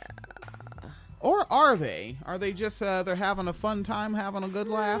 Yeah. Or are they? Are they just, they're having a fun time, having a good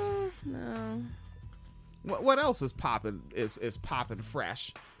laugh? No. What else is popping, is popping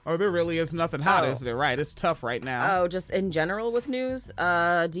fresh? Oh, there really is nothing hot, is there? Right, it's tough right now. Oh, just in general with news,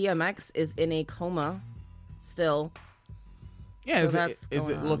 DMX is in a coma still. Yeah, so is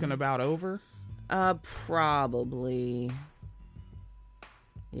it looking about over? Probably.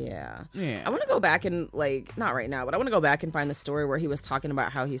 Yeah. I want to go back and, like, not right now, but I want to go back and find the story where he was talking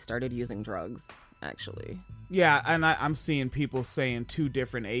about how he started using drugs, actually. Yeah, and I'm seeing people saying two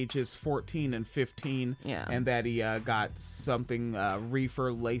different ages, 14 and 15. Yeah. And that he got something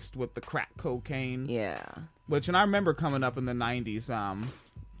reefer laced with the crack cocaine. Yeah. Which, and I remember coming up in the 90s,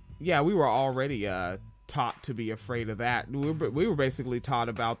 we were already taught to be afraid of that. We were basically taught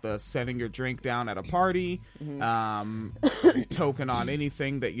about the setting your drink down at a party, token on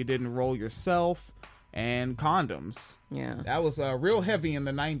anything that you didn't roll yourself, and condoms. Yeah. That was real heavy in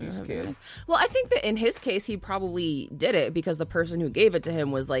the 90s, kid. Well, I think that in his case, he probably did it because the person who gave it to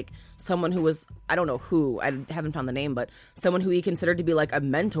him was like someone who was, I don't know who, I haven't found the name, but someone who he considered to be like a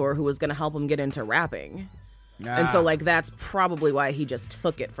mentor who was going to help him get into rapping. And so, like, that's probably why he just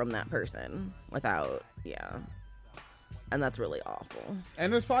took it from that person without, and that's really awful.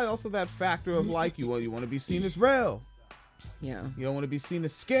 And there's probably also that factor of, like, you want to be seen as real. Yeah. You don't want to be seen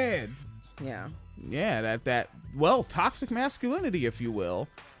as scared. Yeah. Yeah, well, toxic masculinity, if you will.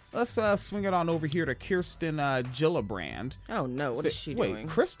 Let's swing it on over here to Kirsten Gillibrand. Oh, no, what is she doing? Wait,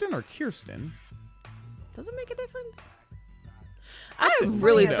 Kristen or Kirsten? Does it make a difference? I'm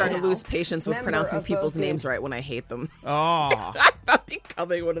really starting to lose patience with pronouncing people's names right when I hate them. Oh. I'm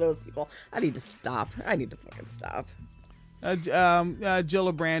becoming one of those people. I need to stop. I need to fucking stop.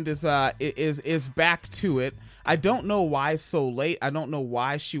 Gillibrand is back to it. I don't know why so late. I don't know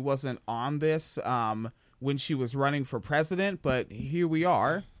why she wasn't on this when she was running for president, but here we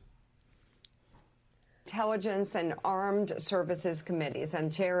are. Intelligence and Armed Services Committees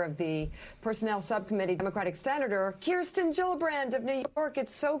and chair of the Personnel Subcommittee, Democratic Senator Kirsten Gillibrand of New York.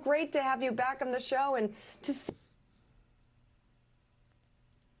 It's so great to have you back on the show and to see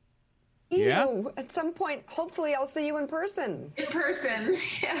you at some point. Hopefully I'll see you in person. In person.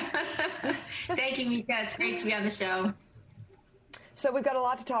 Yeah. Thank you, Mika. It's great to be on the show. So we've got a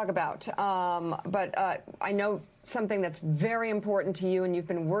lot to talk about, but I know something that's very important to you and you've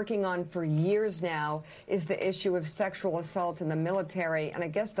been working on for years now is the issue of sexual assault in the military. And I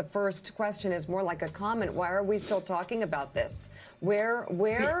guess the first question is more like a comment. Why are we still talking about this? Where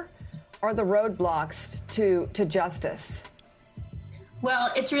are the roadblocks to justice?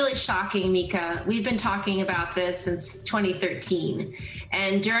 Well, it's really shocking, Mika. We've been talking about this since 2013.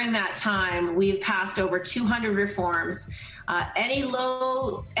 And during that time, we've passed over 200 reforms. Any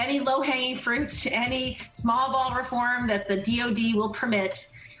low-hanging fruit, any small ball reform that the DOD will permit.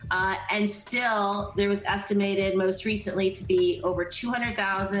 And still, there was estimated most recently to be over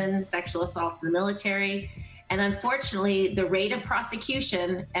 200,000 sexual assaults in the military. And unfortunately, the rate of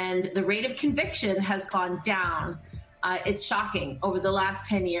prosecution and the rate of conviction has gone down. It's shocking over the last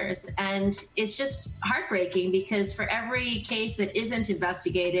 10 years. And it's just heartbreaking because for every case that isn't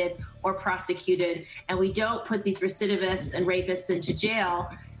investigated or prosecuted, and we don't put these recidivists and rapists into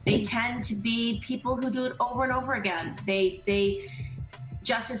jail, they tend to be people who do it over and over again.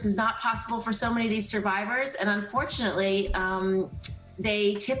 Justice is not possible for so many of these survivors. And unfortunately,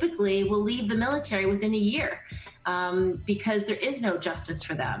 they typically will leave the military within a year because there is no justice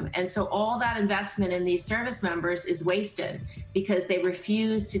for them. And so all that investment in these service members is wasted because they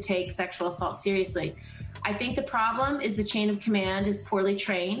refuse to take sexual assault seriously. I think the problem is the chain of command is poorly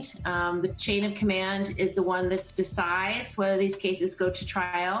trained. The chain of command is the one that decides whether these cases go to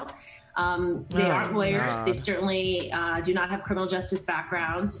trial. They aren't lawyers. God. They certainly do not have criminal justice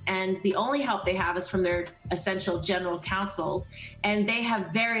backgrounds. And the only help they have is from their essential general counsels. And they have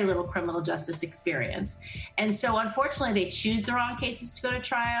very little criminal justice experience. And so, unfortunately, they choose the wrong cases to go to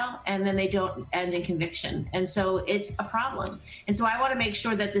trial, and then they don't end in conviction. And so it's a problem. And so I want to make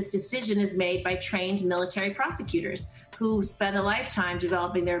sure that this decision is made by trained military prosecutors who spend a lifetime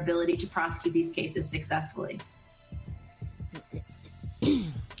developing their ability to prosecute these cases successfully.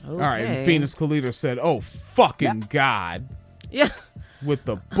 All right, and Phoenix Kalita said, "Oh, fucking God." Yeah. With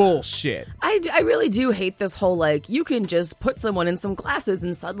the bullshit. I really do hate this whole, like, you can just put someone in some classes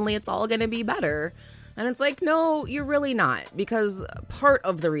and suddenly it's all going to be better. And it's like, no, you're really not. Because part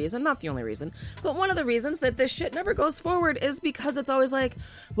of the reason, not the only reason, but one of the reasons that this shit never goes forward is because it's always like,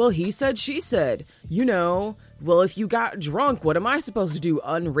 well, he said, she said, you know, well, if you got drunk, what am I supposed to do?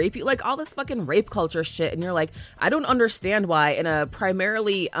 Unrape you? Like all this fucking rape culture shit. And you're like, I don't understand why in a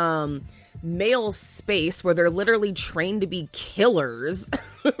primarily, male space where they're literally trained to be killers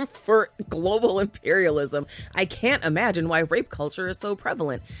for global imperialism, I can't imagine why rape culture is so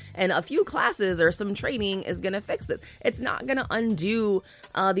prevalent. And a few classes or some training is going to fix this. It's not going to undo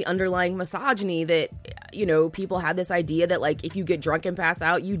the underlying misogyny that, you know, people have this idea that, like, if you get drunk and pass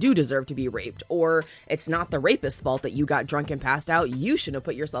out, you do deserve to be raped. Or it's not the rapist's fault that you got drunk and passed out. You shouldn't have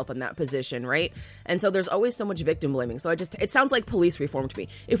put yourself in that position, right? And so there's always so much victim blaming. So it sounds like police reform to me.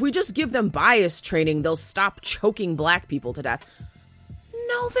 If we just give them bias training, they'll stop choking black people to death.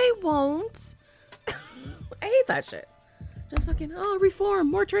 No, they won't. I hate that shit. Just fucking, reform,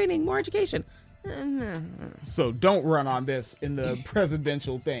 more training, more education. So don't run on this in the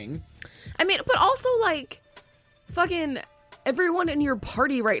presidential thing. I mean, but also, like, fucking everyone in your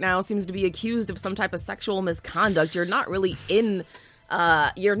party right now seems to be accused of some type of sexual misconduct. You're not really in...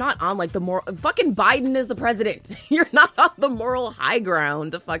 you're not on, like, the moral... Fucking Biden is the president. You're not on the moral high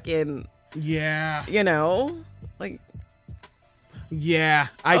ground to fucking... Yeah. You know? Like... Yeah,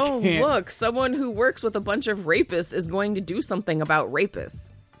 I can't... look, someone who works with a bunch of rapists is going to do something about rapists.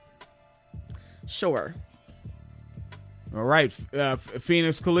 Sure. All right,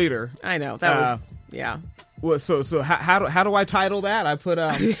 Phoenix Kalita. I know, that was... Yeah. Well, so how do I title that? I put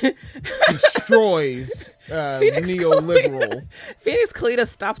destroys neoliberal. Phoenix Kalita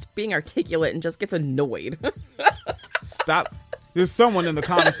stops being articulate and just gets annoyed. Stop. There's someone in the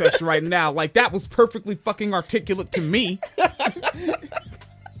comment section right now like, that was perfectly fucking articulate to me.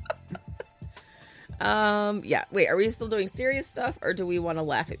 Yeah. Wait, are we still doing serious stuff or do we want to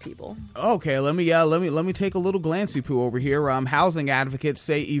laugh at people? Okay, let me take a little glancy poo over here. Housing advocates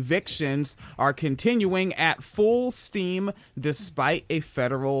say evictions are continuing at full steam despite a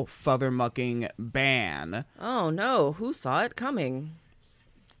federal futhermucking ban. Oh no, who saw it coming?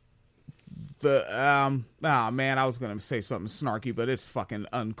 Man, I was gonna say something snarky, but it's fucking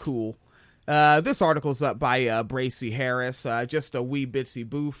uncool. This article's up by Bracy Harris. Just a wee bitsy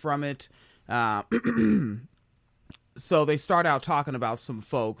boo from it. So they start out talking about some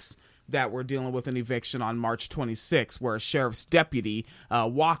folks that were dealing with an eviction on March 26, where a sheriff's deputy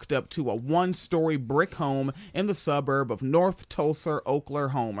walked up to a one-story brick home in the suburb of North Tulsa,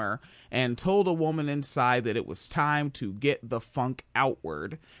 Oklahoma, and told a woman inside that it was time to get the funk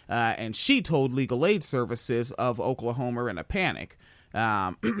outward. And she told Legal Aid Services of Oklahoma in a panic.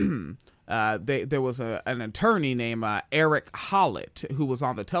 There was an attorney named Eric Hollett who was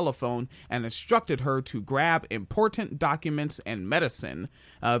on the telephone and instructed her to grab important documents and medicine.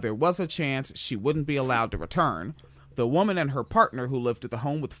 There was a chance she wouldn't be allowed to return. The woman and her partner, who lived at the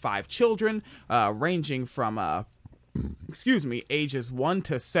home with 5 children, ranging from ages 1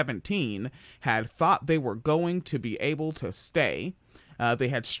 to 17, had thought they were going to be able to stay. They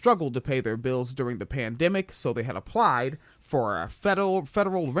had struggled to pay their bills during the pandemic, so they had applied for a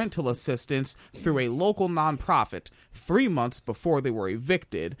federal rental assistance through a local nonprofit. 3 months before they were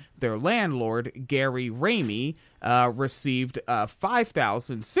evicted, their landlord, Gary Ramey, received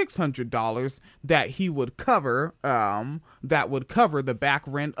 $5,600 that he would cover, the back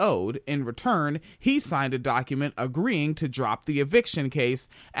rent owed. In return, he signed a document agreeing to drop the eviction case,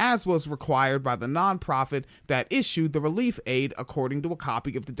 as was required by the nonprofit that issued the relief aid, according to a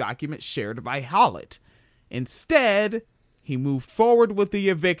copy of the document shared by Hollett. Instead, he moved forward with the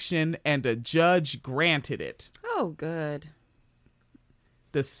eviction, and a judge granted it. Oh, good.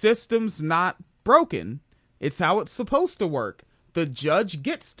 The system's not broken. It's how it's supposed to work. The judge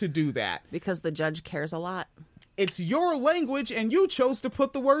gets to do that. Because the judge cares a lot. It's your language, and you chose to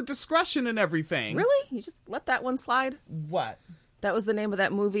put the word discretion in everything. Really? You just let that one slide? What? That was the name of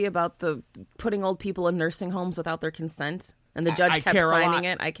that movie about the putting old people in nursing homes without their consent. And the judge kept signing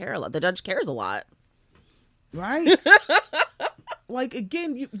it. I care a lot. The judge cares a lot. Right? Like,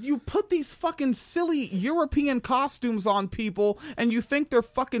 again, you put these fucking silly European costumes on people, and you think they're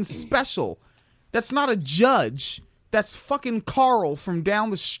fucking special. That's not a judge. That's fucking Carl from down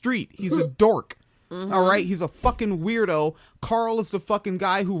the street. He's a dork. Mm-hmm. All right? He's a fucking weirdo. Carl is the fucking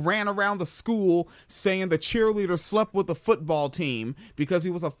guy who ran around the school saying the cheerleader slept with the football team because he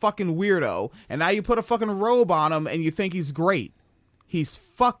was a fucking weirdo. And now you put a fucking robe on him and you think he's great. He's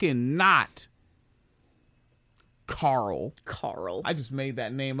fucking not. Carl. I just made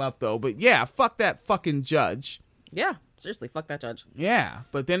that name up, though. But yeah, fuck that fucking judge. Yeah, seriously, fuck that judge. Yeah,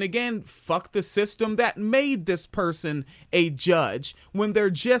 but then again, fuck the system that made this person a judge when they're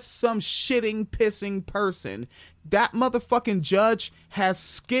just some shitting, pissing person. That motherfucking judge has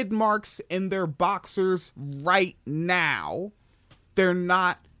skid marks in their boxers right now. They're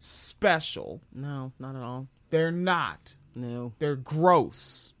not special. No, not at all. They're not. No. They're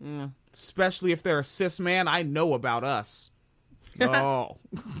gross. Yeah. Especially if they're a cis man. I know about us. Oh.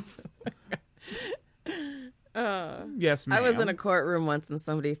 Yes, ma'am. I was in a courtroom once and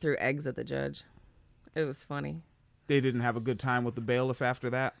somebody threw eggs at the judge. It was funny. They didn't have a good time with the bailiff after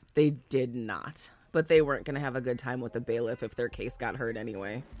that? They did not. But they weren't going to have a good time with the bailiff if their case got heard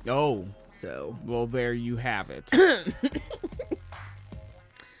anyway. Oh. So. Well, there you have it.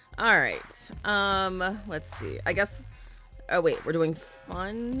 All right. Let's see. I guess. Oh, wait. We're doing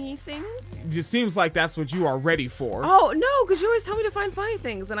funny things? It just seems like that's what you are ready for. Oh, no, because you always tell me to find funny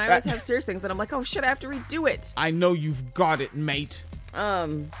things, and I always have serious things, and I'm like, oh, shit, I have to redo it. I know you've got it, mate.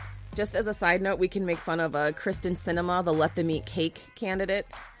 Just as a side note, we can make fun of Kristen Sinema, the Let Them Eat Cake candidate.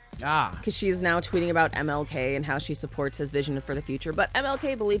 Because she's now tweeting about MLK and how she supports his vision for the future. But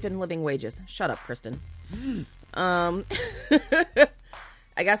MLK believed in living wages. Shut up, Kristen.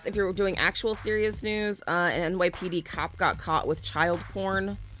 I guess if you're doing actual serious news, an NYPD cop got caught with child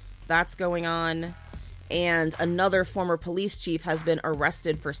porn. That's going on. And another former police chief has been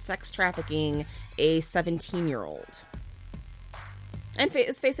arrested for sex trafficking a 17-year-old. And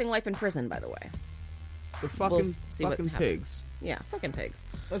is facing life in prison, by the way. The fucking pigs. Yeah, fucking pigs.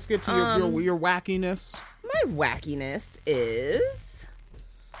 Let's get to your wackiness. My wackiness is...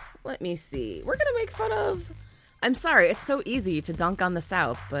 Let me see. We're going to make fun of... I'm sorry, it's so easy to dunk on the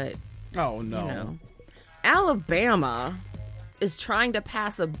South, but... Oh, no. You know, Alabama is trying to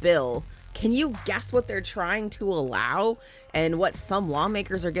pass a bill. Can you guess what they're trying to allow and what some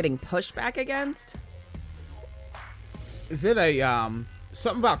lawmakers are getting pushback against? Is it a,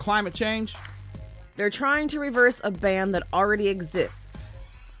 something about climate change? They're trying to reverse a ban that already exists.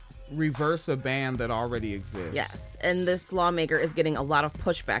 Reverse a ban that already exists. Yes, and this lawmaker is getting a lot of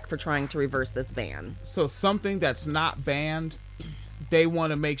pushback for trying to reverse this ban. So something that's not banned, they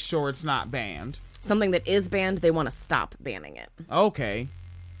want to make sure it's not banned. Something that is banned, they want to stop banning it. Okay.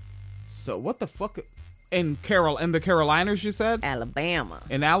 So what the fuck? In the Carolinas, you said? Alabama.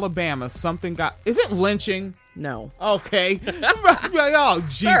 In Alabama, something got... Is it lynching? No. Okay. Oh,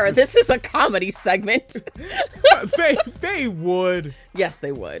 Jesus. Sir, this is a comedy segment. they would. Yes,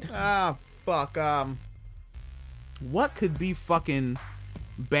 they would. Fuck. What could be fucking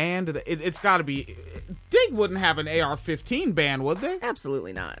banned? It's got to be... They wouldn't have an AR-15 ban, would they?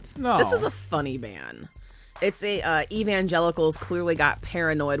 Absolutely not. No. This is a funny ban. It's evangelicals clearly got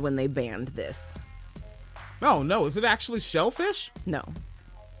paranoid when they banned this. Oh, no. Is it actually shellfish? No.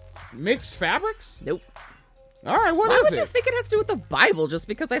 Mixed fabrics? Nope. All right, what Why is would it? you think it has to do with the Bible just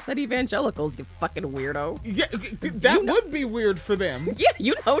because I said evangelicals, you fucking weirdo? Yeah, that would be weird for them. Yeah,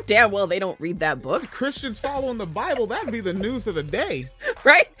 you know damn well they don't read that book. Christians following the Bible, that'd be the news of the day.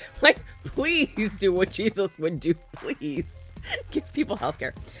 Right? Like, please do what Jesus would do, please. Give people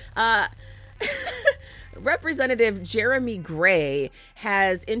healthcare. Representative Jeremy Gray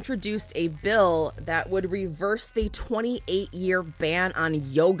has introduced a bill that would reverse the 28-year ban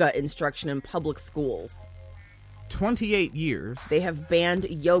on yoga instruction in public schools. 28 years. They have banned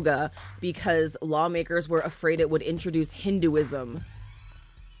yoga because lawmakers were afraid it would introduce Hinduism.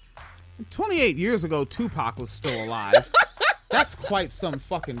 28 years ago, Tupac was still alive. That's quite some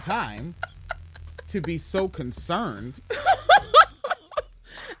fucking time to be so concerned.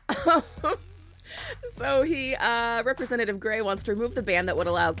 So Representative Gray wants to remove the ban that would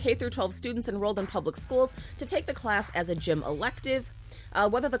allow K-12 students enrolled in public schools to take the class as a gym elective.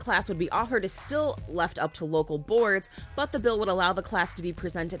 Whether the class would be offered is still left up to local boards, but the bill would allow the class to be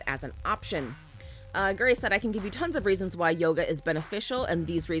presented as an option. Gray said, I can give you tons of reasons why yoga is beneficial, and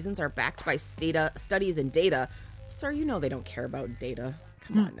these reasons are backed by studies and data. Sir, you know they don't care about data.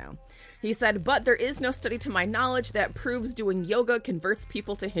 Come on now. He said, but there is no study to my knowledge that proves doing yoga converts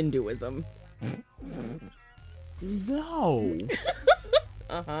people to Hinduism. No.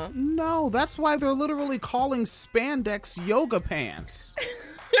 Uh-huh. No, that's why they're literally calling spandex yoga pants.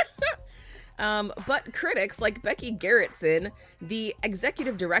 But critics like Becky Garrettson, the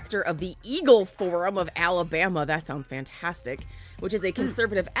executive director of the Eagle Forum of Alabama, that sounds fantastic, which is a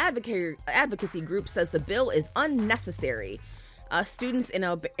conservative advocacy group, says the bill is unnecessary. Students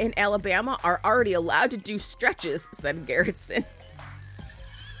in Alabama are already allowed to do stretches, said Garrettson.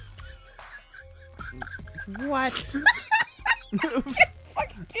 What? I can't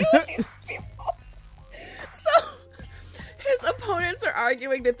fucking deal with these people. So, his opponents are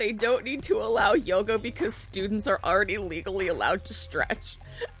arguing that they don't need to allow yoga because students are already legally allowed to stretch.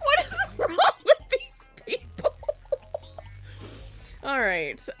 What is wrong with these people? All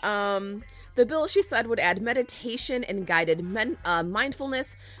right. The bill, she said, would add meditation and guided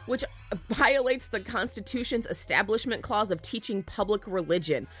mindfulness, which violates the Constitution's establishment clause of teaching public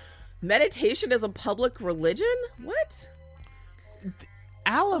religion. Meditation is a public religion? What?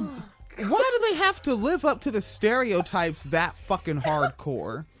 Why do they have to live up to the stereotypes that fucking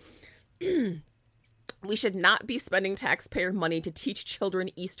hardcore? We should not be spending taxpayer money to teach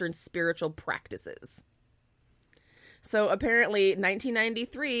children Eastern spiritual practices. So apparently,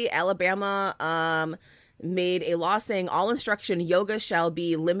 1993, Alabama made a law saying all instruction yoga shall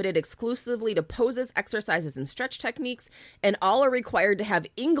be limited exclusively to poses, exercises, and stretch techniques, and all are required to have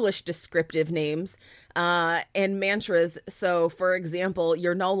English descriptive names and mantras. So, for example,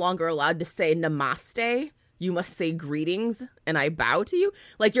 you're no longer allowed to say namaste. You must say greetings and I bow to you.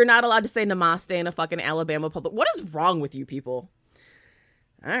 Like, you're not allowed to say namaste in a fucking Alabama public. What is wrong with you people?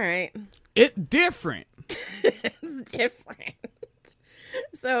 All right. It different. It's different.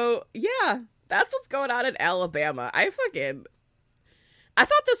 So, yeah. That's what's going on in Alabama. I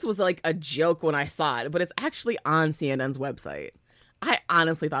thought this was like a joke when I saw it, but it's actually on CNN's website. I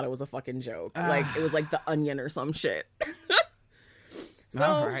honestly thought it was a fucking joke. Like, it was like The Onion or some shit. So,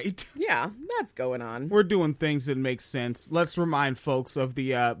 all right. Yeah, that's going on. We're doing things that make sense. Let's remind folks of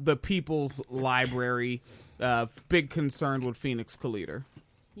the People's Library, big concern with Phoenix Calida.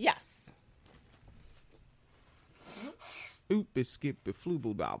 Yes. Oop, skip,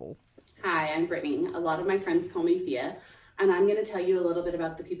 flooble dobble. Hi, I'm Brittany. A lot of my friends call me Fia, and I'm going to tell you a little bit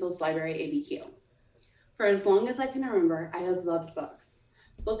about the People's Library ABQ. For as long as I can remember, I have loved books.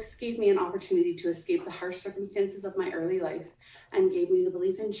 Books gave me an opportunity to escape the harsh circumstances of my early life and gave me the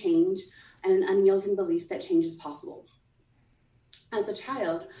belief in change and an unyielding belief that change is possible. As a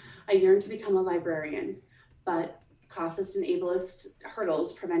child, I yearned to become a librarian, but classist and ableist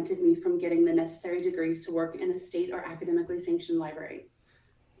hurdles prevented me from getting the necessary degrees to work in a state or academically sanctioned library.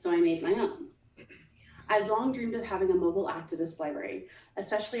 So I made my own. I'd long dreamed of having a mobile activist library,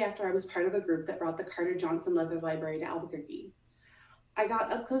 especially after I was part of a group that brought the Carter Johnson Leather Library to Albuquerque. I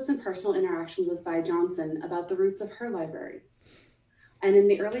got up close and personal interactions with Vi Johnson about the roots of her library. And in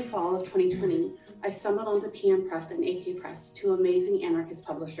the early fall of 2020, I stumbled onto PM Press and AK Press, two amazing anarchist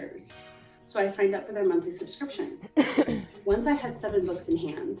publishers. So I signed up for their monthly subscription. Once I had 7 books in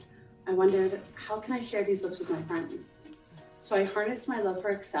hand, I wondered, how can I share these books with my friends? So I harnessed my love for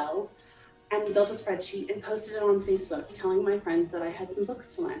Excel and built a spreadsheet and posted it on Facebook, telling my friends that I had some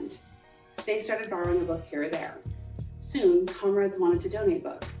books to lend. They started borrowing a book here or there. Soon, comrades wanted to donate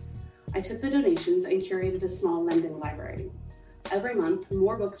books. I took the donations and curated a small lending library. Every month,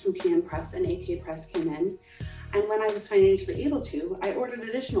 more books from PM Press and AK Press came in, and when I was financially able to, I ordered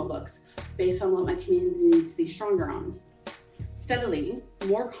additional books based on what my community needed to be stronger on. Steadily,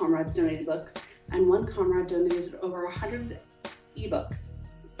 more comrades donated books, and one comrade donated over 100 ebooks.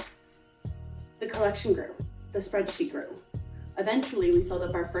 The collection grew, the spreadsheet grew. Eventually, we filled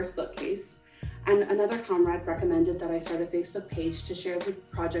up our first bookcase, and another comrade recommended that I start a Facebook page to share the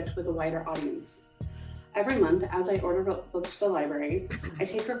project with a wider audience. Every month, as I order books for the library, I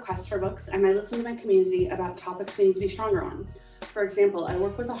take requests for books and I listen to my community about topics we need to be stronger on. For example, I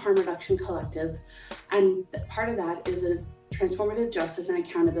work with a harm reduction collective, and part of that is a transformative justice and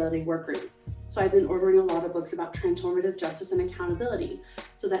accountability work group. So I've been ordering a lot of books about transformative justice and accountability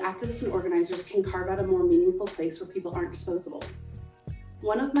so that activists and organizers can carve out a more meaningful place where people aren't disposable.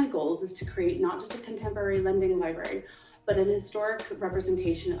 One of my goals is to create not just a contemporary lending library, but an historic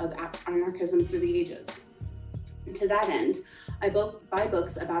representation of anarchism through the ages. And to that end, I buy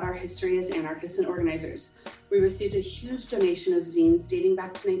books about our history as anarchists and organizers. We received a huge donation of zines dating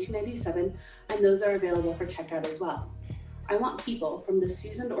back to 1997, and those are available for checkout as well. I want people, from the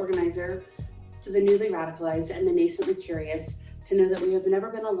seasoned organizer to the newly radicalized and the nascently curious, to know that we have never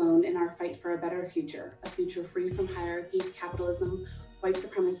been alone in our fight for a better future, a future free from hierarchy, capitalism, white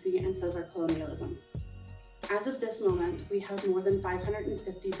supremacy, and settler colonialism. As of this moment, we have more than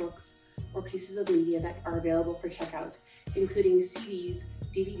 550 books or pieces of media that are available for checkout, including CDs,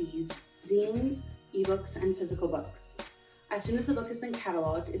 DVDs, zines, ebooks, and physical books. As soon as the book has been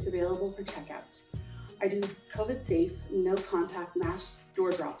cataloged, it's available for checkout. I do COVID-safe, no-contact mass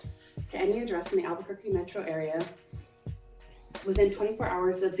door drops to any address in the Albuquerque metro area. Within 24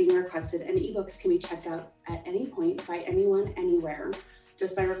 hours of being requested, and ebooks can be checked out at any point by anyone, anywhere,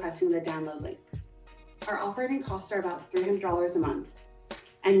 just by requesting the download link. Our operating costs are about $300 a month,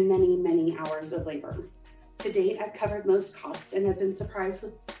 and many, many hours of labor. To date, I've covered most costs and have been surprised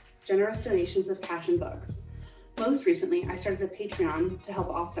with generous donations of cash and books. Most recently, I started a Patreon to help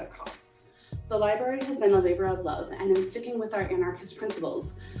offset costs. The library has been a labor of love, and in sticking with our anarchist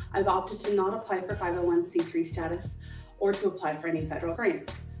principles, I've opted to not apply for 501c3 status or to apply for any federal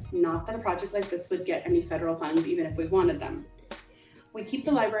grants. Not that a project like this would get any federal funds, even if we wanted them. We keep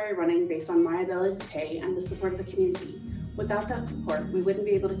the library running based on my ability to pay and the support of the community. Without that support, we wouldn't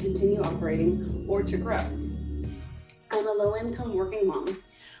be able to continue operating or to grow. I'm a low-income working mom,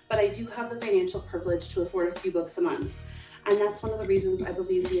 but I do have the financial privilege to afford a few books a month. And that's one of the reasons I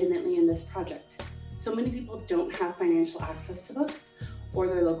believe vehemently in this project. So many people don't have financial access to books, or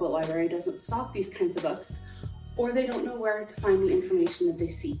their local library doesn't stock these kinds of books, or they don't know where to find the information that they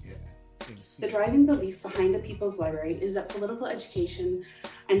seek. The driving belief behind the People's Library is that political education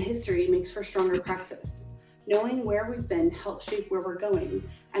and history makes for stronger praxis. Knowing where we've been helps shape where we're going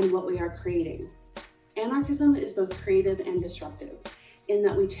and what we are creating. Anarchism is both creative and disruptive, in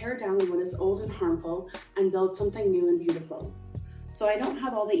that we tear down what is old and harmful and build something new and beautiful. So I don't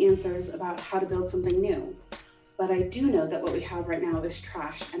have all the answers about how to build something new, but I do know that what we have right now is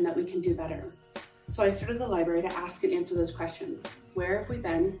trash and that we can do better. So I started the library to ask and answer those questions. Where have we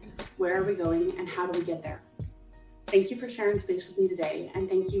been? Where are we going? And how do we get there? Thank you for sharing space with me today, and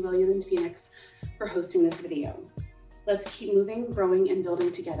thank you, William and Phoenix, for hosting this video. Let's keep moving, growing, and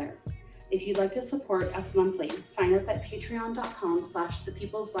building together. If you'd like to support us monthly, sign up at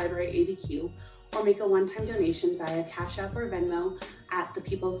patreon.com/thepeopleslibraryabq or make a one-time donation via Cash App or Venmo at the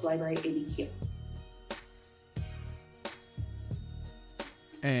People's Library ABQ.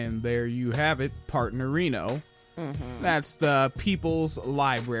 And there you have it, Partnerino. That's the People's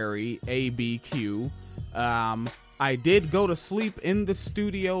Library ABQ. I did go to sleep in the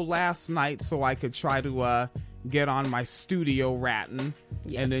studio last night so I could try to get on my studio ratting.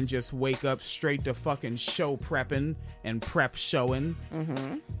 Yes. And then just wake up straight to fucking show prepping and prep showing.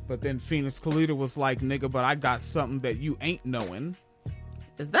 But then Phoenix Kalita was like, nigga, but I got something that you ain't knowing.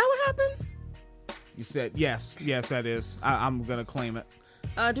 Is that what happened? You said, yes, that is. I'm gonna claim it.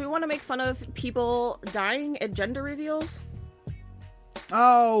 Do we want to make fun of people dying at gender reveals?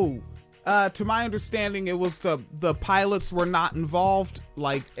 Oh, to my understanding, it was the pilots were not involved,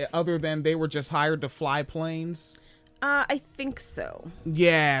 like, other than they were just hired to fly planes. I think so.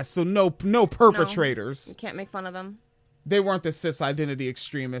 Yeah, so no perpetrators. No, you can't make fun of them. They weren't the cis identity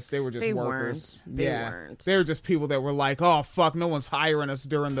extremists. They were just workers. They weren't. They were just people that were like, oh, fuck, no one's hiring us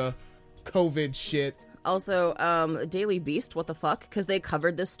during the COVID shit. Also, Daily Beast, what the fuck? Because they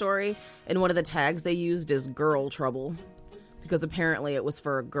covered this story, and one of the tags they used is girl trouble. Because apparently it was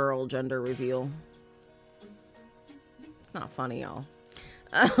for a girl gender reveal. It's not funny, y'all.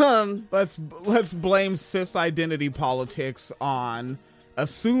 Let's blame cis identity politics on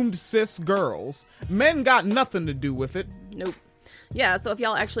assumed cis girls. Men got nothing to do with it. Nope. Yeah, so if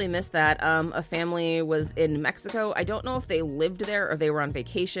y'all actually missed that, a family was in Mexico. I don't know if they lived there or they were on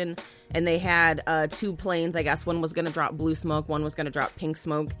vacation, and they had 2 planes. I guess one was going to drop blue smoke, one was going to drop pink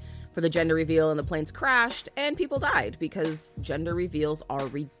smoke for the gender reveal, and the planes crashed, and people died because gender reveals are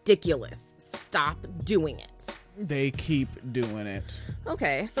ridiculous. Stop doing it. They keep doing it.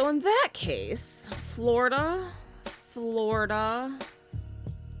 Okay, so in that case, Florida,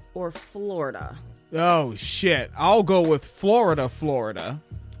 or Florida? Oh, shit. I'll go with Florida.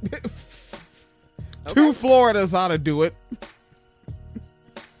 Okay. 2 Floridas ought to do it.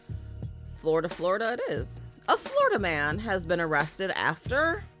 Florida it is. A Florida man has been arrested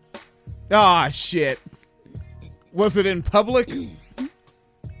after... Ah, shit. Was it in public?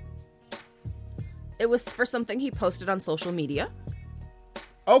 It was for something he posted on social media.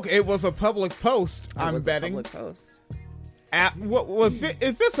 Okay, it was a public post, I'm betting. A public post. What was it?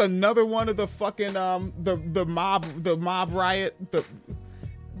 Is this another one of the fucking the mob riot?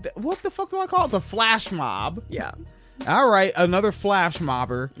 What the fuck do I call it? The flash mob. Yeah. All right, another flash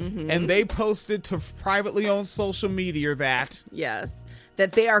mobber, and they posted to privately owned social media that yes,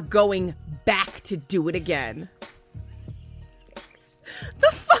 that they are going back back to do it again.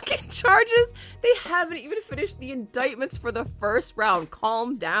 The fucking charges, they haven't even finished the indictments for the first round.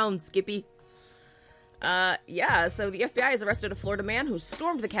 Calm down, Skippy. So the FBI has arrested a Florida man who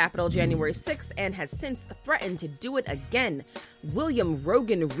stormed the Capitol January 6th and has since threatened to do it again. William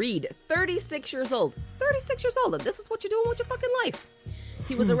Rogan Reed, 36 years old. 36 years old, and this is what you're doing with your fucking life.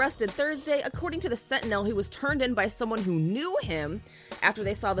 He was arrested Thursday. According to the Sentinel, he was turned in by someone who knew him after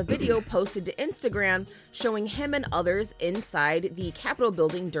they saw the video posted to Instagram showing him and others inside the Capitol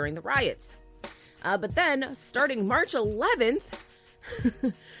building during the riots. But then, starting March 11th,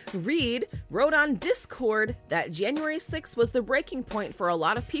 Reed wrote on Discord that January 6th was the breaking point for a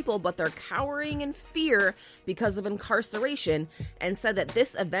lot of people, but they're cowering in fear because of incarceration, and said that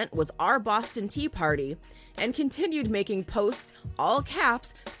this event was our Boston Tea Party, and continued making posts, all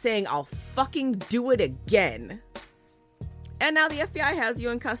caps, saying, "I'll fucking do it again." And now the FBI has you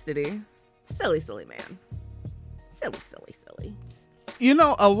in custody. Silly man. Silly. You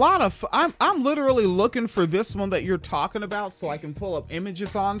know, a lot of I'm literally looking for this one that you're talking about so I can pull up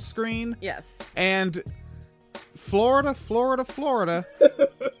images on screen. Yes. And Florida.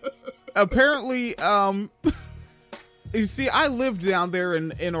 Apparently, you see, I lived down there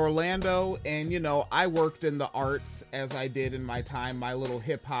in Orlando, and, you know, I worked in the arts as I did in my time, my little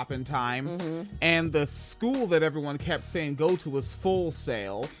hip hop in time. Mm-hmm. And the school that everyone kept saying go to was Full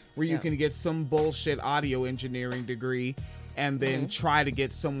Sail, where you can get some bullshit audio engineering degree and then try to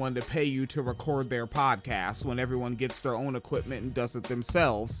get someone to pay you to record their podcast when everyone gets their own equipment and does it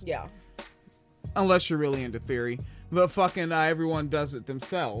themselves. Yeah. Unless you're really into theory. But fucking everyone does it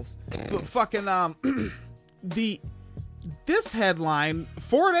themselves. But fucking this headline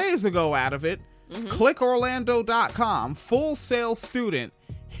 4 days ago out of it, clickorlando.com, Full Sail student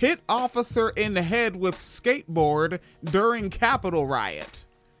hit officer in the head with skateboard during Capitol riot.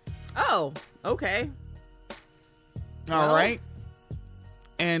 Oh, okay. All right.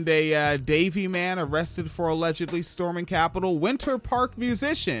 And a Davie man arrested for allegedly storming Capitol. Winter Park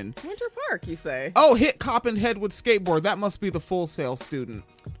musician. Winter Park, you say? Oh, hit cop in head with skateboard. That must be the Full Sail student.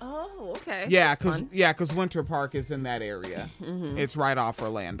 Oh, okay. Yeah, because Winter Park is in that area. It's right off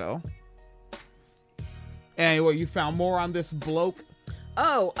Orlando. Anyway, you found more on this bloke?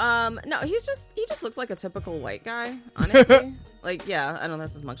 Oh, no, he just looks like a typical white guy, honestly. Like, yeah, I know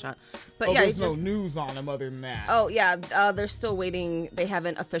that's his mugshot. But yeah, there's no news on him other than that. Oh, yeah, they're still waiting. They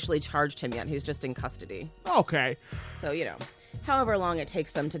haven't officially charged him yet. He's just in custody. Okay. So, you know, however long it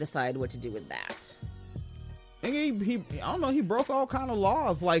takes them to decide what to do with that. And he I don't know, he broke all kind of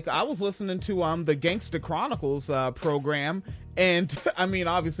laws. Like, I was listening to the Gangsta Chronicles program, and I mean,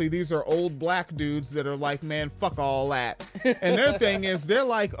 obviously these are old black dudes that are like, man, fuck all that. And their thing is, they're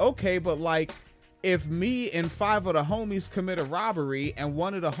like, okay, but like, if me and 5 of the homies commit a robbery and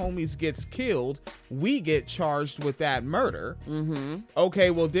one of the homies gets killed, we get charged with that murder.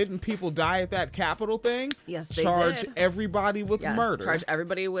 Okay, well, didn't people die at that Capitol thing? Yes, they charge did. Everybody with murder. Charge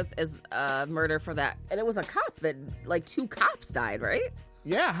everybody with murder for that. And it was a cop that, like, 2 cops died, right?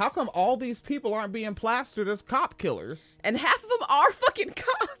 Yeah, how come all these people aren't being plastered as cop killers? And half of them are fucking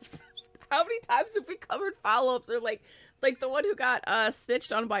cops. How many times have we covered follow-ups or like the one who got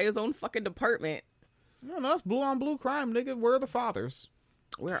snitched on by his own fucking department? No, that's blue on blue crime, nigga. Where are the fathers?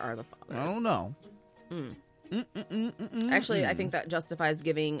 Where are the fathers? I don't know. Actually, I think that justifies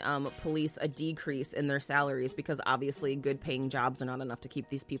giving police a decrease in their salaries because obviously good paying jobs are not enough to keep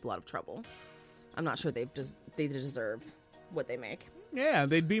these people out of trouble. I'm not sure they deserve what they make. Yeah,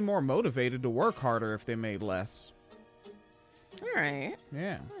 they'd be more motivated to work harder if they made less. All right.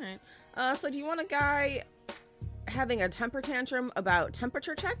 Yeah. All right. So do you want a guy having a temper tantrum about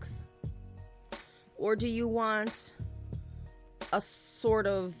temperature checks? Or do you want a sort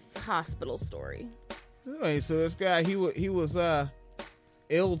of hospital story? Anyway, so this guy, he was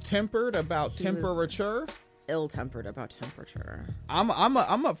ill-tempered about temperature. Ill-tempered about temperature. I'm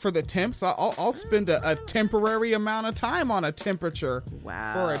up for the temps. I'll spend a temporary amount of time on a temperature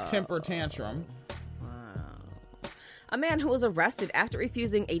for a temper tantrum. A man who was arrested after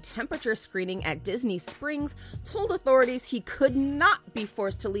refusing a temperature screening at Disney Springs told authorities he could not be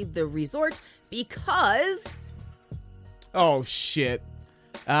forced to leave the resort because... Oh, shit.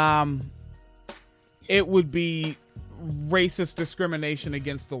 It would be racist discrimination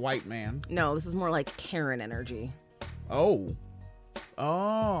against the white man. No, this is more like Karen energy. Oh.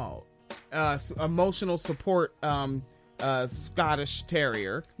 Emotional support, Scottish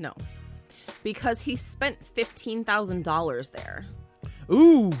Terrier. No. Because he spent $15,000 there.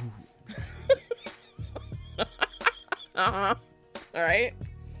 Ooh. All right.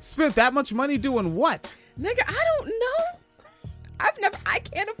 Spent that much money doing what? Nigga, I don't know. I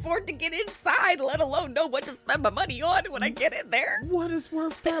can't afford to get inside, let alone know what to spend my money on when I get in there. What is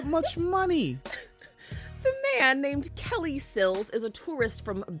worth that much money? The man named Kelly Sills is a tourist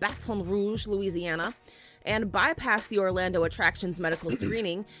from Baton Rouge, Louisiana, and bypassed the Orlando attraction's medical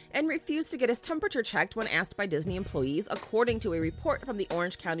screening and refused to get his temperature checked when asked by Disney employees, according to a report from the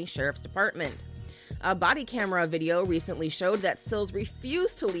Orange County Sheriff's Department. A body camera video recently showed that Sills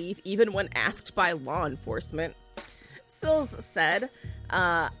refused to leave even when asked by law enforcement. Sills said,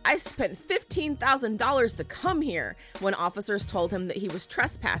 I spent $15,000 to come here, when officers told him that he was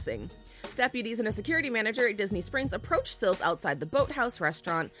trespassing. Deputies and a security manager at Disney Springs approached Sills outside the Boathouse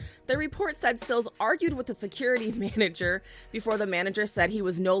restaurant. The report said Sills argued with the security manager before the manager said he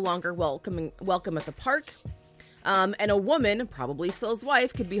was no longer welcome at the park. And a woman, probably Sills'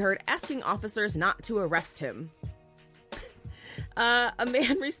 wife, could be heard asking officers not to arrest him. A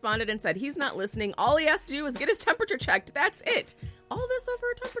man responded and said he's not listening. All he has to do is get his temperature checked. That's it. All this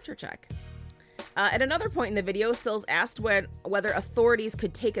over a temperature check. At another point in the video, Sills asked whether authorities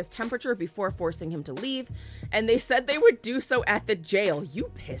could take his temperature before forcing him to leave, and they said they would do so at the jail.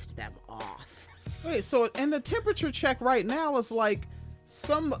 You pissed them off. Wait, so and the temperature check right now is like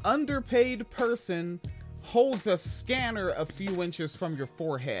some underpaid person holds a scanner a few inches from your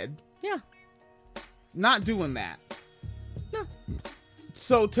forehead. Yeah. Not doing that. No.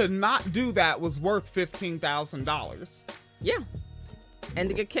 So to not do that was worth $15,000. Yeah. And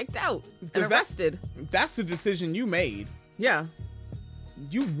to get kicked out and arrested. That's the decision you made. Yeah.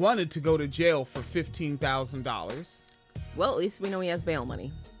 You wanted to go to jail for $15,000. Well, at least we know he has bail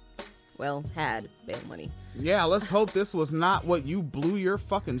money. Well, had bail money. Yeah, let's hope this was not what you blew your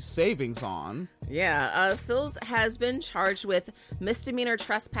fucking savings on. Yeah, Sills has been charged with misdemeanor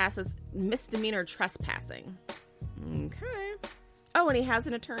trespassing. Okay. Oh, and he has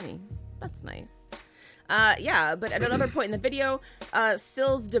an attorney. That's nice. Yeah, but at another point in the video,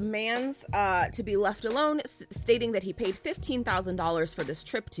 Sills demands to be left alone, stating that he paid $15,000 for this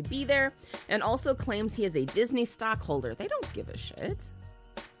trip to be there, and also claims he is a Disney stockholder. They don't give a shit.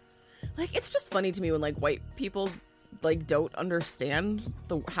 Like, it's just funny to me when, like, white people, like, don't understand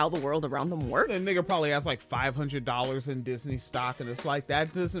how the world around them works. The nigga probably has, like, $500 in Disney stock, and it's like,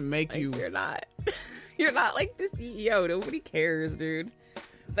 that doesn't make like, you... You're not, like, the CEO. Nobody cares, dude.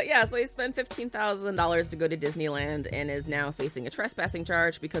 But yeah, so he spent $15,000 to go to Disneyland and is now facing a trespassing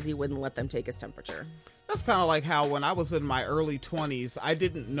charge because he wouldn't let them take his temperature. That's kind of like how when I was in my early 20s, I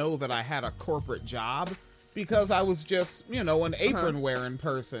didn't know that I had a corporate job because I was just, you know, an apron-wearing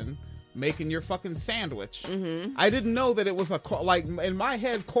person making your fucking sandwich. Mm-hmm. I didn't know that it was like, in my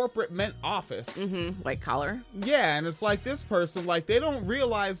head, corporate meant office. Mm-hmm. Like collar? Yeah, and it's like this person, like, they don't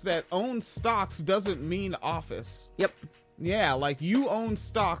realize that own stocks doesn't mean office. Yep. Yeah, like, you own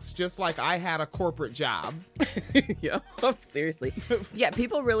stocks just like I had a corporate job. Yeah, seriously. Yeah,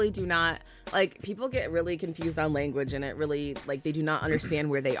 people really do not, like, people get really confused on language, and it really, like, they do not understand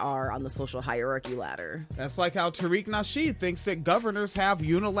where they are on the social hierarchy ladder. That's like how Tariq Nasheed thinks that governors have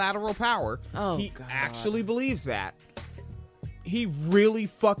unilateral power. Oh, he God. actually believes that. He really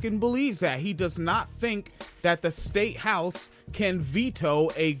fucking believes that. He does not think that the state house can veto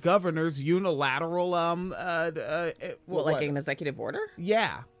a governor's unilateral like an executive order?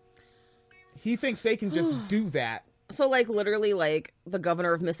 Yeah. He thinks they can just do that. So, like, literally, like, the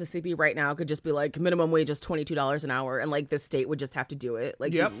governor of Mississippi right now could just be like, minimum wage is $22 an hour, and, like, the state would just have to do it.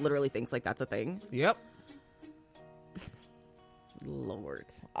 Like, yep. He literally thinks, like, that's a thing. Yep. Lord.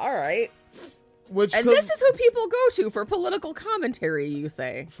 All right. And this is who people go to for political commentary, you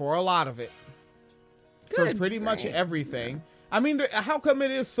say? For a lot of it. Good. For pretty much everything. I mean, how come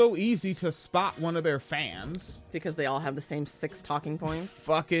it is so easy to spot one of their fans? Because they all have the same 6 talking points.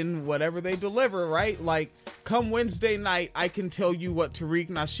 Fucking whatever they deliver, right? Like, come Wednesday night, I can tell you what Tariq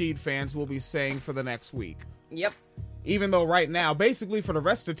Nasheed fans will be saying for the next week. Yep. Even though right now, basically for the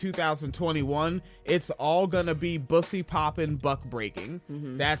rest of 2021, it's all gonna be bussy popping, buck breaking.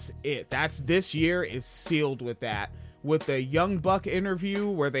 Mm-hmm. That's it. This year is sealed with that. With the Young Buck interview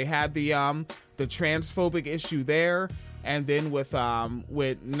where they had the transphobic issue there, and then with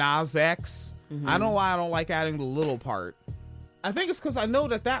Nas X. Mm-hmm. I don't know why I don't like adding the little part. I think it's because I know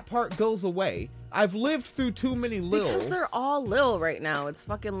that part goes away. I've lived through too many Lils. Because they're all Lil right now. It's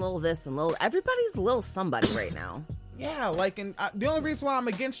fucking Lil this and Lil... Everybody's Lil somebody right now. Yeah, like, and the only reason why I'm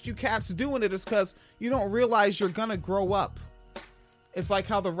against you cats doing it is because you don't realize you're gonna grow up. It's like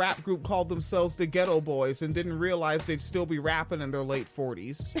how the rap group called themselves the Ghetto Boys and didn't realize they'd still be rapping in their late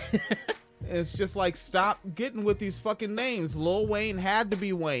 40s. It's just like, stop getting with these fucking names. Lil Wayne had to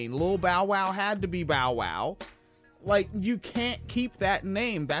be Wayne. Lil Bow Wow had to be Bow Wow. Like, you can't keep that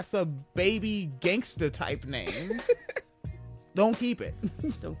name. That's a baby gangsta type name. don't keep it.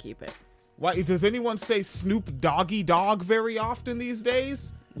 Don't keep it. Why does anyone say Snoop Doggy Dog very often these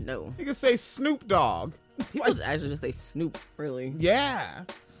days? No. You can say Snoop Dogg. People actually just say Snoop, really. Yeah.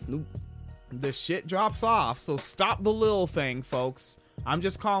 Snoop. The shit drops off, so stop the lil thing, folks. I'm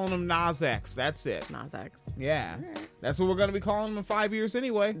just calling him Nas X. That's it. Nas X. Yeah. Right. That's what we're going to be calling him in 5 years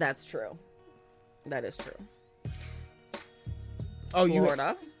anyway. That's true. That is true. Oh,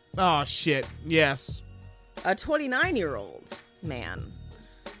 Florida. Oh, shit. Yes. A 29-year-old man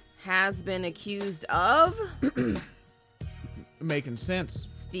has been accused of making sense.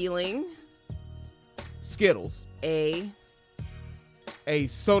 Stealing Skittles. A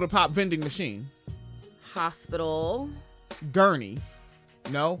soda pop vending machine. Hospital. Gurney.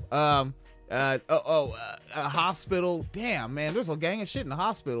 No. A hospital. Damn, man. There's a gang of shit in the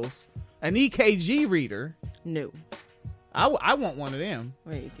hospitals. An EKG reader. No. I want one of them.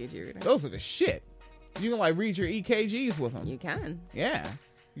 What EKG reader? Those are the shit. You can like read your EKGs with them. You can. Yeah.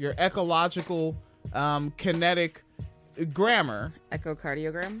 Your ecological, kinetic grammar.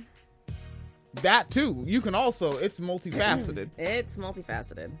 Echocardiogram. That too. You can also. It's multifaceted. It's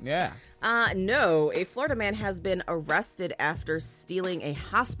multifaceted. Yeah. No. A Florida man has been arrested after stealing a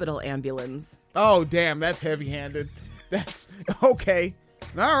hospital ambulance. Oh, damn. That's heavy-handed. That's okay.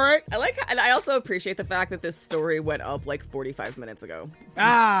 All right. And I also appreciate the fact that this story went up like 45 minutes ago.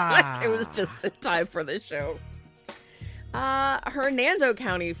 Ah. It was just in time for this show. Hernando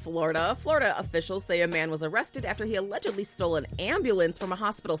County, Florida. Florida officials say a man was arrested after he allegedly stole an ambulance from a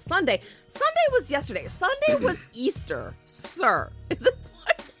hospital Sunday. Sunday was yesterday. Sunday was Easter, sir. Is this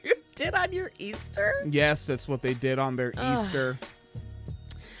what you did on your Easter? Yes, that's what they did on their Easter.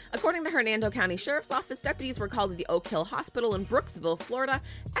 According to Hernando County Sheriff's Office, deputies were called to the Oak Hill Hospital in Brooksville, Florida,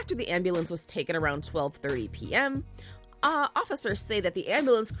 after the ambulance was taken around 12:30 p.m. Officers say that the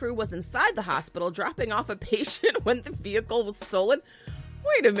ambulance crew was inside the hospital dropping off a patient when the vehicle was stolen.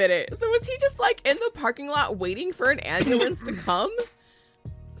 Wait a minute. So was he just like in the parking lot waiting for an ambulance to come?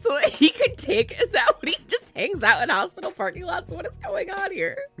 So that he could take, is that what he just hangs out in hospital parking lots? What is going on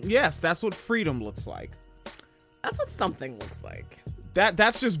here? Yes, that's what freedom looks like. That's what something looks like.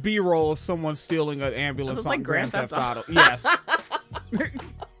 That's just B-roll of someone stealing an ambulance This is on like Grand Theft Auto. Yes. Oh my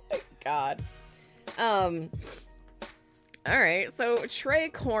God. All right, so Trey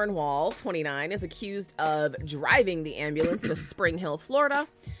Cornwall, 29, is accused of driving the ambulance to Spring Hill, Florida.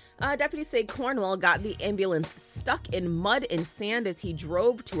 Deputies say Cornwall got the ambulance stuck in mud and sand as he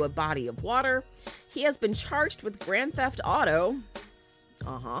drove to a body of water. He has been charged with Grand Theft Auto.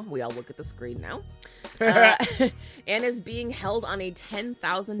 We all look at the screen now. And is being held on a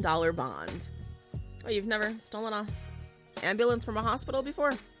 $10,000 bond. Oh, you've never stolen an ambulance from a hospital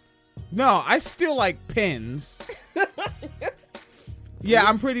before? No, I steal like pins. Yeah,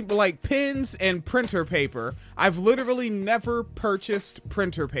 I'm pretty like pins and printer paper. I've literally never purchased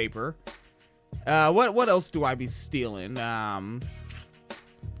printer paper. What else do I be stealing?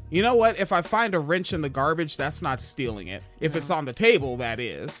 You know what? If I find a wrench in the garbage, that's not stealing it. If it's on the table, that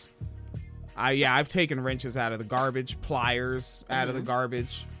is. I've taken wrenches out of the garbage, pliers out of the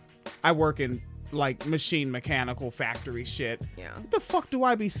garbage. I work in like machine mechanical factory shit. Yeah. What the fuck do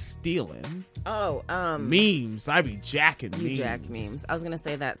I be stealing? Oh, memes. I be jacking memes. You jack memes. I was gonna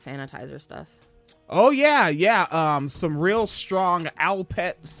say that sanitizer stuff. Oh yeah. Some real strong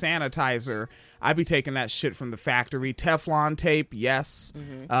Alpet sanitizer. I be taking that shit from the factory. Teflon tape, yes.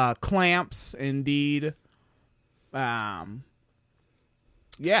 Clamps, indeed. Yeah,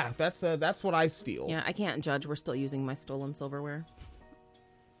 that's what I steal. Yeah, I can't judge. We're still using my stolen silverware.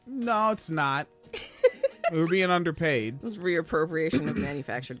 No, it's not. We're being underpaid. It was reappropriation of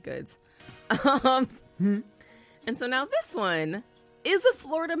manufactured goods. And so now this one is a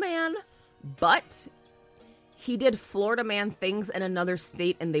Florida man, but he did Florida man things in another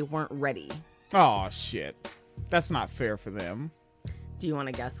state and they weren't ready. Oh, shit. That's not fair for them. Do you want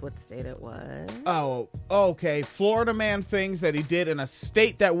to guess what state it was? Oh, okay. Florida man things that he did in a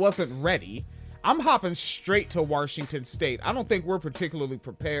state that wasn't ready. I'm hopping straight to Washington State. I don't think we're particularly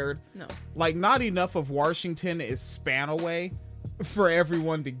prepared. No. Like, not enough of Washington is Spanaway for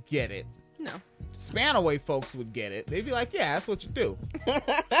everyone to get it. No. Spanaway folks would get it. They'd be like, yeah, that's what you do.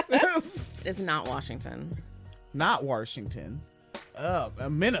 It's not Washington. Not Washington.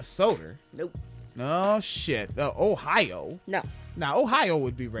 Minnesota. Nope. No shit. Ohio. No. Now, Ohio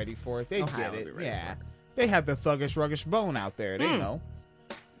would be ready for it. They'd Ohio get it. would be ready Yeah. for it. They have the thuggish, ruggish bone out there. They know.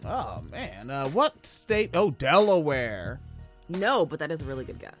 Oh, man. What state? Oh, Delaware. No, but that is a really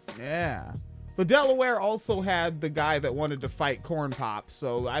good guess. Yeah. But Delaware also had the guy that wanted to fight Corn Pop,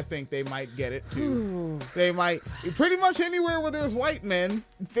 so I think they might get it too. They might. Pretty much anywhere where there's white men,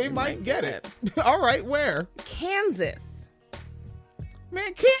 they might get it. All right, where? Kansas.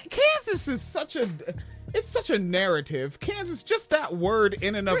 Man, Kansas is such a narrative. Kansas, just that word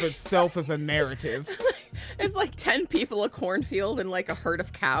in and of itself is a narrative. It's like 10 people, a cornfield, and like a herd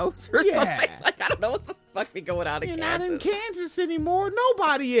of cows or something. Like, I don't know what the fuck be going on in You're Kansas. not in Kansas anymore.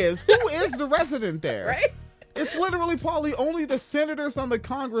 Nobody is. Who is the resident there? Right? It's literally probably only the senators and the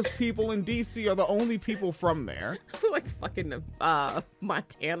Congress people in D.C. are the only people from there. Like fucking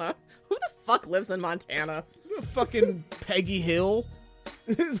Montana. Who the fuck lives in Montana? Fucking Peggy Hill.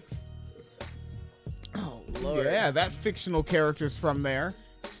 Oh, Lord. Yeah, that fictional character's from there.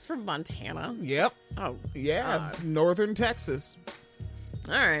 She's from Montana? Yep. Oh, yeah, it's northern Texas.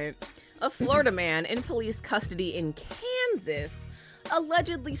 All right. A Florida man in police custody in Kansas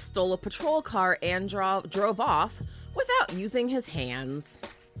allegedly stole a patrol car and drove off without using his hands.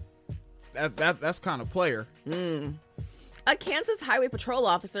 That's kind of player. A Kansas Highway Patrol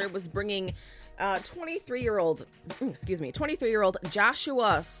officer was bringing 23-year-old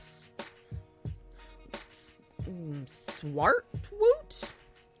Joshua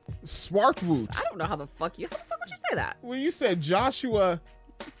Swartwoot. I don't know how the fuck would you say that? Well, you said Joshua.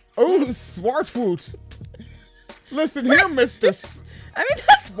 Oh, Swartwoot. Listen here, Mr. I mean,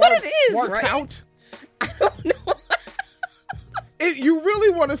 that's what it is, Swartout. Right? I don't know. You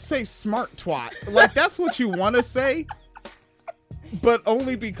really want to say smart twat. Like, that's what you want to say. But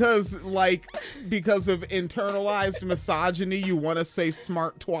only because of internalized misogyny, you want to say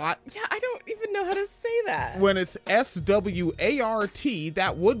smart twat. Yeah, I don't even know how to say that. When it's S-W-A-R-T,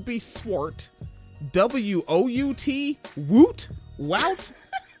 that would be swart. W-O-U-T, woot, wout,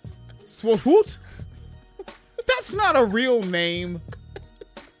 swart. That's not a real name.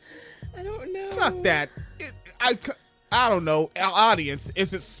 I don't know. Fuck that. I don't know. Audience,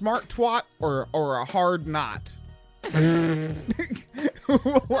 is it smart twat or a hard knot?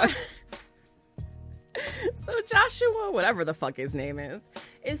 What? So Joshua, whatever the fuck his name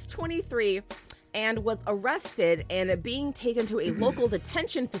is 23 and was arrested and being taken to a local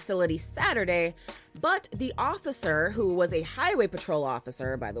detention facility Saturday. But the officer, who was a highway patrol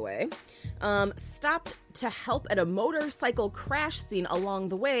officer, by the way, stopped to help at a motorcycle crash scene along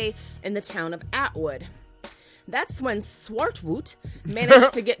the way in the town of Atwood. That's when Swartwoot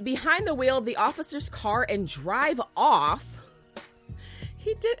managed to get behind the wheel of the officer's car and drive off.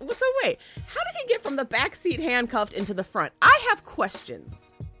 He did. So wait, how did he get from the back seat handcuffed into the front? I have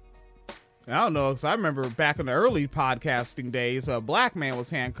questions. I don't know, because I remember back in the early podcasting days, a black man was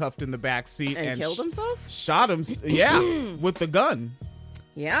handcuffed in the back seat and killed himself? Shot him, yeah, with the gun.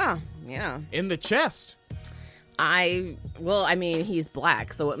 Yeah. In the chest. I mean, he's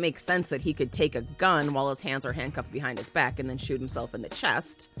black, so it makes sense that he could take a gun while his hands are handcuffed behind his back and then shoot himself in the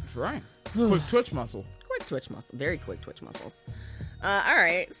chest. That's right. Quick twitch muscle. Very quick twitch muscles. All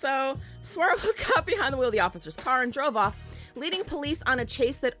right, so Swartwood got behind the wheel of the officer's car and drove off, leading police on a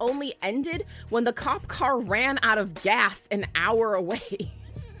chase that only ended when the cop car ran out of gas an hour away.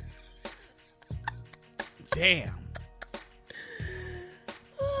 Damn.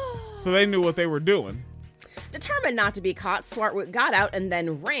 So they knew what they were doing. Determined not to be caught, Swartwood got out and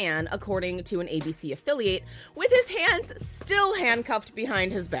then ran, according to an ABC affiliate, with his hands still handcuffed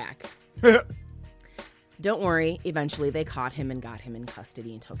behind his back. Don't worry, eventually they caught him and got him in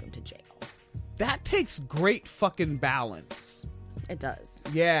custody and took him to jail. That takes great fucking balance. It does.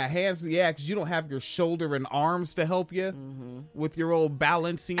 Yeah, hands, because you don't have your shoulder and arms to help you with your old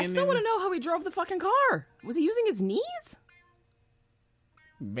balancing. I still want to know how he drove the fucking car. Was he using his knees?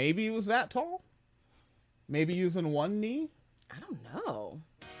 Maybe he was that tall. Maybe using one knee? I don't know.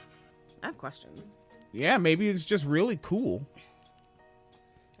 I have questions. Yeah, maybe it's just really cool.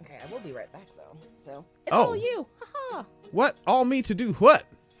 Okay, I will be right back, though. So, it's all you. Haha. What? All me to do what?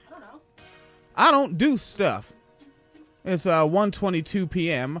 I don't know. I don't do stuff. It's 1:22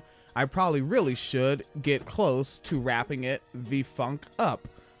 p.m. I probably really should get close to wrapping it the funk up.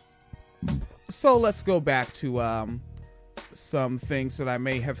 So let's go back to some things that I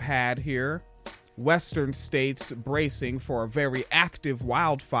may have had here. Western states bracing for a very active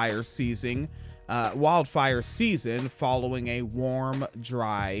wildfire season following a warm,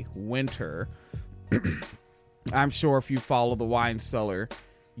 dry winter. I'm sure if you follow the wine cellar,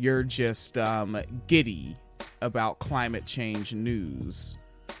 you're just giddy about climate change news.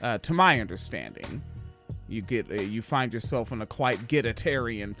 To my understanding, you find yourself in a quite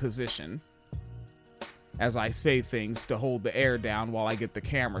gitatarian position as I say things to hold the air down while I get the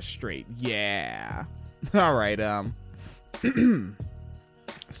camera straight. Yeah. All right.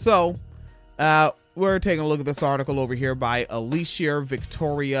 So, we're taking a look at this article over here by Alicia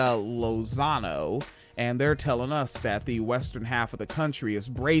Victoria Lozano. and they're telling us that the western half of the country is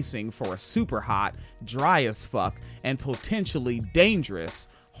bracing for a super hot, dry as fuck, and potentially dangerous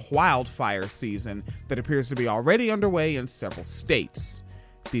wildfire season that appears to be already underway in several states.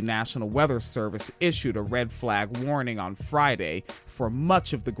 The National Weather Service issued a red flag warning on Friday for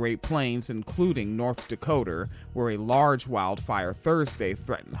much of the Great Plains, including North Dakota, where a large wildfire Thursday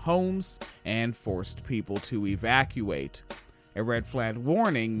threatened homes and forced people to evacuate. A red flag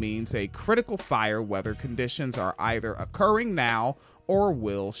warning means a critical fire weather conditions are either occurring now or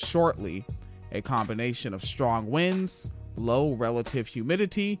will shortly. A combination of strong winds, low relative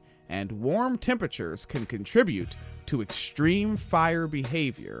humidity, and warm temperatures can contribute to extreme fire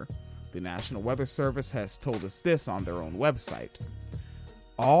behavior. The National Weather Service has told us this on their own website.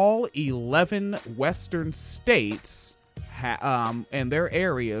 All 11 western states and their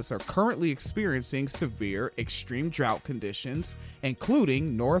areas are currently experiencing severe extreme drought conditions,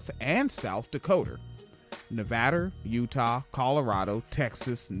 including North and South Dakota, Nevada, Utah, Colorado,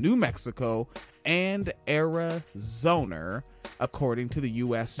 Texas, New Mexico, and Arizona, according to the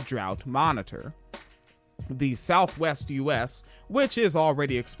U.S. Drought Monitor. The Southwest U.S., which is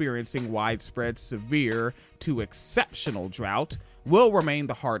already experiencing widespread severe to exceptional drought, will remain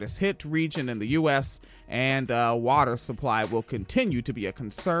the hardest hit region in the U.S., and water supply will continue to be a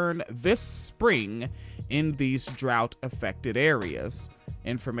concern this spring in these drought-affected areas.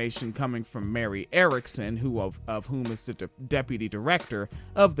 Information coming from Mary Erickson, of whom is the Deputy Director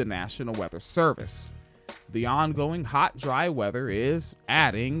of the National Weather Service. The ongoing hot, dry weather is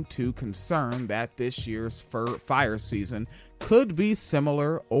adding to concern that this year's fire season could be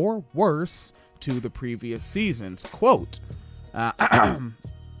similar or worse to the previous seasons. Quote,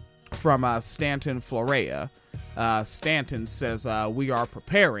 from Stanton Florea. Stanton says, we are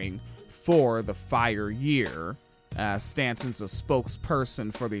preparing for the fire year. Stanton's a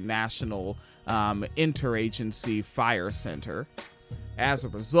spokesperson for the National Interagency Fire Center. As a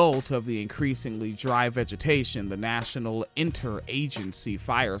result of the increasingly dry vegetation, the National Interagency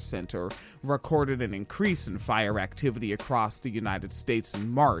Fire Center recorded an increase in fire activity across the United States in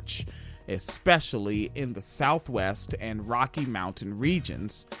March, especially in the Southwest and Rocky Mountain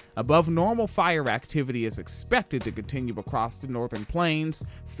regions. Above normal fire activity is expected to continue across the Northern Plains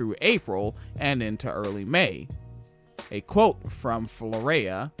through April and into early May. A quote from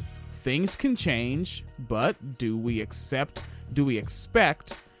Florea, "Things can change, but do we expect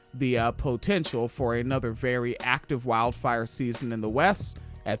the potential for another very active wildfire season in the West?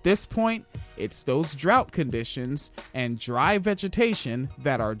 At this point, it's those drought conditions and dry vegetation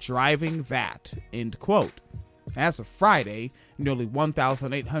that are driving that." End quote. As of Friday, nearly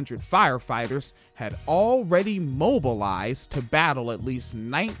 1,800 firefighters had already mobilized to battle at least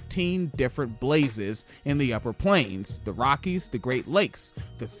 19 different blazes in the Upper Plains, the Rockies, the Great Lakes,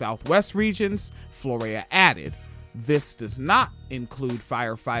 the Southwest regions, Florea added. This does not include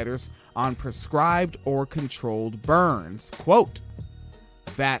firefighters on prescribed or controlled burns. Quote,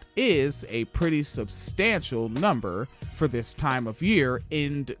 "That is a pretty substantial number for this time of year,"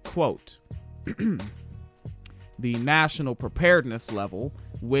 end quote. The national preparedness level,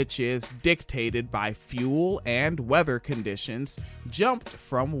 which is dictated by fuel and weather conditions, jumped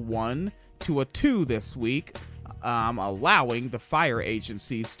from 1 to a 2 this week, allowing the fire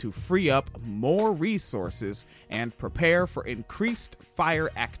agencies to free up more resources and prepare for increased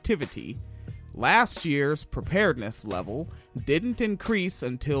fire activity. Last year's preparedness level didn't increase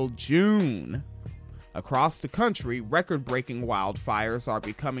until June. Across the country, record-breaking wildfires are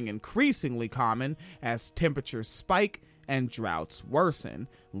becoming increasingly common as temperatures spike and droughts worsen,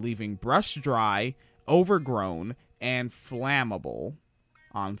 leaving brush dry, overgrown, and flammable.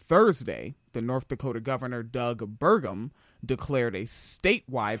 On Thursday, the North Dakota Governor Doug Burgum declared a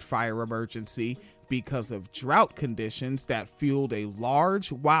statewide fire emergency because of drought conditions that fueled a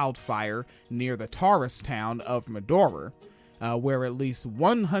large wildfire near the tourist town of Medora, where at least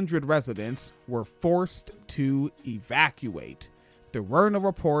 100 residents were forced to evacuate. There were no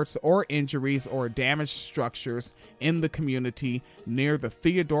reports or injuries or damaged structures in the community near the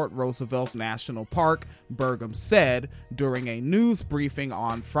Theodore Roosevelt National Park, Burgum said during a news briefing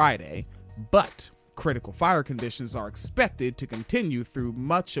on Friday, but critical fire conditions are expected to continue through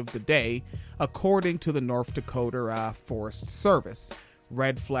much of the day, according to the North Dakota Forest Service.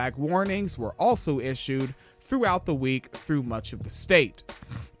 Red flag warnings were also issued throughout the week through much of the state.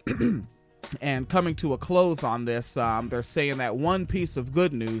 And coming to a close on this, they're saying that one piece of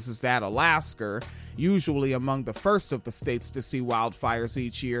good news is that Alaska, usually among the first of the states to see wildfires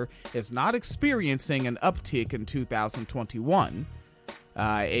each year, is not experiencing an uptick in 2021.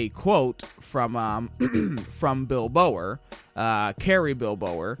 A quote from Bill Bower, Carrie Bill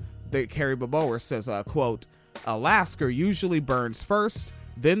Bower, Carrie Babower says, quote, Alaska usually burns first,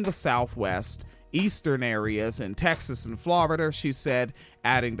 then the Southwest, eastern areas in Texas and Florida, she said,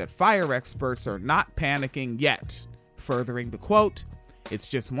 adding that fire experts are not panicking yet. Furthering the quote, it's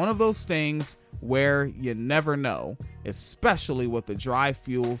just one of those things where you never know, especially with the dry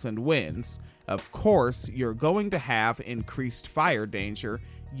fuels and winds. Of course, you're going to have increased fire danger.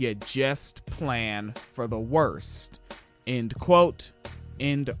 You just plan for the worst. End quote.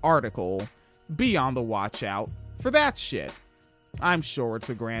 End article. Be on the watch out for that shit. I'm sure it's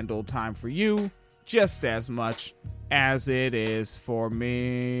a grand old time for you, just as much as it is for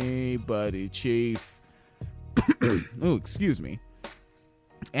me, buddy chief. Oh, excuse me.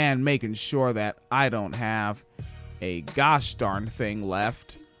 And making sure that I don't have a gosh darn thing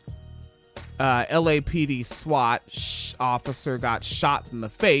left. LAPD SWAT officer got shot in the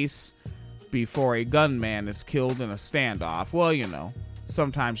face before a gunman is killed in a standoff. Well, you know,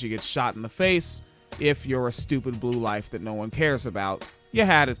 sometimes you get shot in the face if you're a stupid blue life that no one cares about. You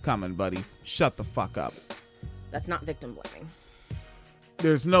had it coming, buddy. Shut the fuck up. That's not victim blaming.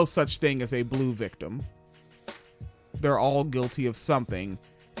 There's no such thing as a blue victim. They're all guilty of something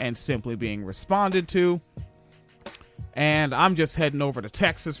and simply being responded to. And I'm just heading over to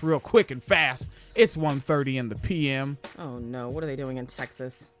Texas real quick and fast. It's 1:30 in the PM. Oh no, what are they doing in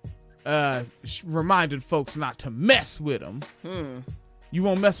Texas? Reminded folks not to mess with them. You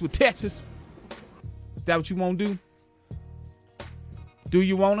won't mess with Texas? Is that what you won't do? Do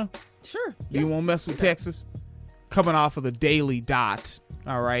you wanna? Sure. You won't mess with Texas? Coming off of the Daily Dot.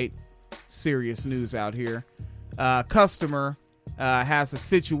 All right. Serious news out here. Customer has a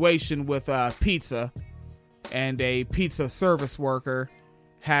situation with pizza, and a pizza service worker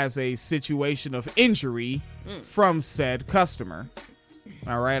has a situation of injury from said customer.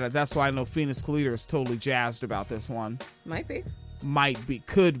 All right. That's why I know Phoenix Calida is totally jazzed about this one. Might be.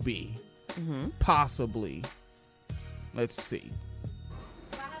 Could be. Possibly. Let's see.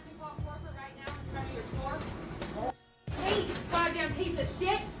 Hey, goddamn piece of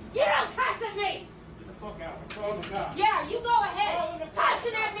shit! You don't cuss at me! Get the fuck out. I'm calling the cops. Yeah, you go ahead.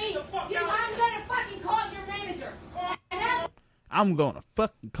 Cussing at me! I'm gonna fucking call your manager. I'm gonna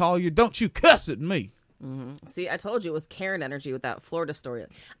fucking call you. Don't you cuss at me. See, I told you it was Karen energy with that Florida story.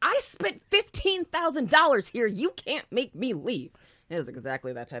 I spent $15,000 here. You can't make me leave. It is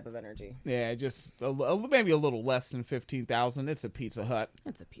exactly that type of energy. Yeah, just maybe a little less than 15,000. It's a Pizza Hut.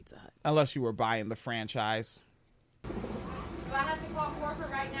 It's a Pizza Hut. Unless you were buying the franchise. Do I have to call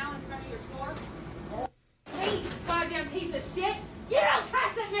corporate right now in front of your store? Hey, goddamn piece of shit! You don't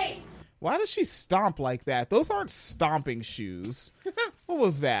cuss at me! Why does she stomp like that? Those aren't stomping shoes. What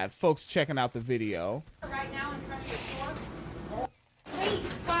was that? Folks checking out the video. Right now in front of your store? Hey,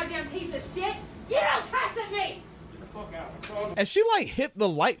 goddamn piece of shit! You don't cuss at me! Get the fuck out. And she like hit the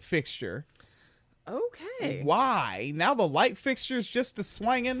light fixture. Okay. Why? Now the light fixture's just a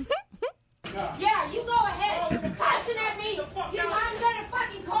swinging? Yeah, you go ahead. Cussing at me. I'm gonna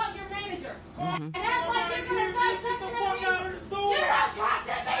fucking call your manager. And act like you're gonna throw something at me. You don't cuss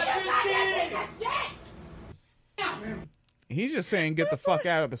at me. You goddamn piece of shit. He's just saying get the fuck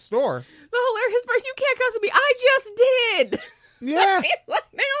out of the store. The hilarious part, you can't cuss at me. I just did. Yeah.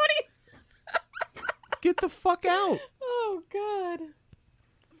 Naomi. Get the fuck out. Oh, God.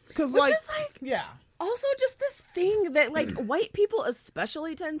 Because, yeah. Also, just this thing that, like, white people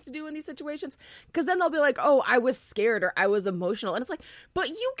especially tends to do in these situations. Because then they'll be like, oh, I was scared or I was emotional. And it's like, but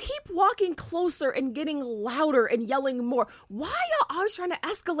you keep walking closer and getting louder and yelling more. Why y'all always trying to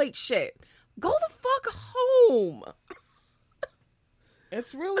escalate shit? Go the fuck home.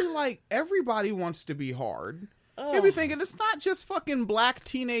 It's really like everybody wants to be hard. You be thinking it's not just fucking black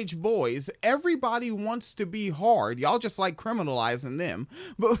teenage boys. Everybody wants to be hard. Y'all just like criminalizing them.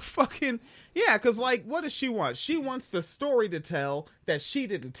 But fucking, yeah, because like, what does she want? She wants the story to tell that she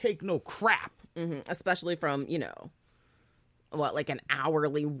didn't take no crap. Especially from, like an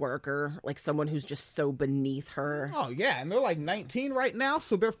hourly worker, like someone who's just so beneath her. Oh, yeah, and they're like 19 right now,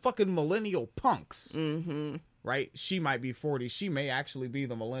 so they're fucking millennial punks. Right? She might be 40. She may actually be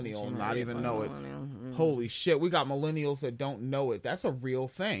the millennial and not even know it. Holy shit. We got millennials that don't know it. That's a real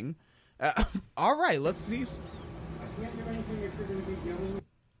thing. All right, let's see. I can't do anything if you're going to be yelling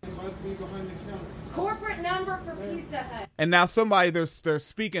about me behind the counter. Corporate number for Pizza Hut. And now somebody, they're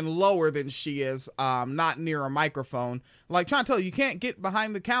speaking lower than she is, not near a microphone. Like trying to tell you can't get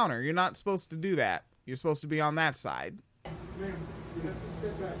behind the counter. You're not supposed to do that. You're supposed to be on that side. Ma'am, you have to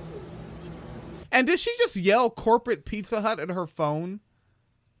step back, please. And did she just yell corporate Pizza Hut at her phone?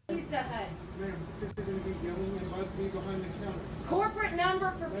 Pizza Hut. Ma'am, if you're going to be yelling about me behind the counter. Corporate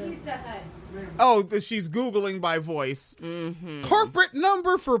number for Pizza Hut. Oh, she's Googling by voice. Corporate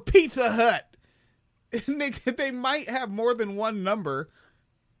number for Pizza Hut. They might have more than one number.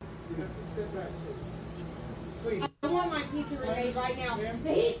 You have to step back, please. I want my pizza remade right now.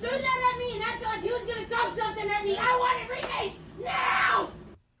 He threw that at me and I thought he was going to throw something at me. I want it remade now!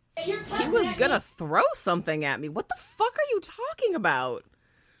 He was gonna throw something at me. What the fuck are you talking about?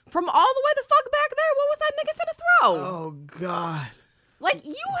 From all the way the fuck back there, what was that nigga finna throw? Oh, God. Like,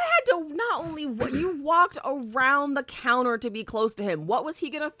 you had to not only... You walked around the counter to be close to him. What was he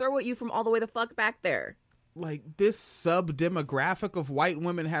gonna throw at you from all the way the fuck back there? Like, this sub-demographic of white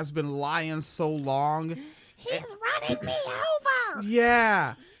women has been lying so long. He's running me over.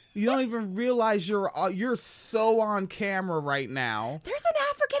 Yeah. You don't even realize you're so on camera right now. There's an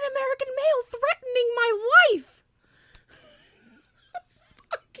African-American male threatening my life.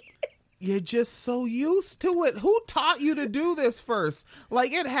 You're just so used to it. Who taught you to do this first?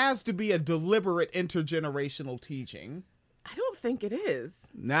 Like, it has to be a deliberate intergenerational teaching. I don't think it is.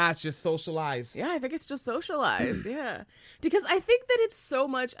 Nah, it's just socialized. Yeah, I think it's just socialized. Yeah. Because I think that it's so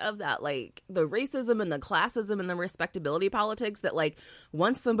much of that, like, the racism and the classism and the respectability politics that, like,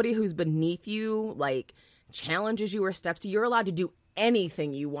 once somebody who's beneath you, like, challenges you or steps to you, you're allowed to do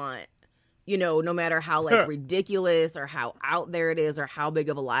anything you want. You know, no matter how, like, ridiculous or how out there it is or how big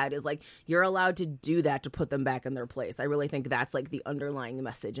of a lie it is, like, you're allowed to do that to put them back in their place. I really think that's, like, the underlying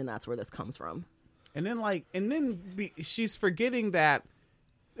message, and that's where this comes from. And then, she's forgetting that,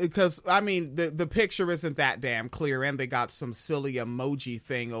 because, I mean, the picture isn't that damn clear, and they got some silly emoji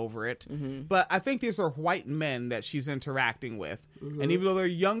thing over it. Mm-hmm. But I think these are white men that she's interacting with. Mm-hmm. And even though they're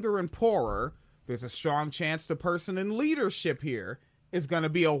younger and poorer, there's a strong chance the person in leadership here is going to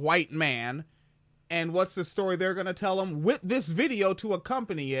be a white man. And what's the story they're going to tell them with this video to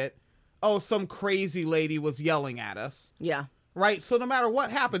accompany it? Oh, some crazy lady was yelling at us. Yeah. Right? So no matter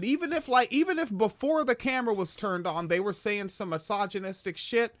what happened, even if before the camera was turned on, they were saying some misogynistic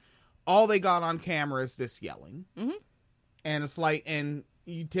shit, all they got on camera is this yelling. Mm-hmm. And it's like, and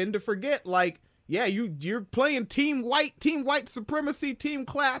you tend to forget, like, yeah, you're playing team white supremacy, team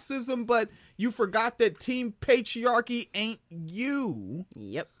classism, but you forgot that team patriarchy ain't you.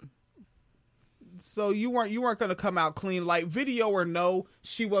 Yep. So you weren't going to come out clean. Like, video or no,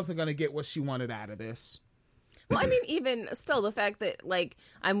 she wasn't going to get what she wanted out of this. Well, I mean, even still, the fact that, like,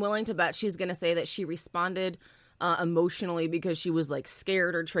 I'm willing to bet she's going to say that she responded emotionally because she was, like,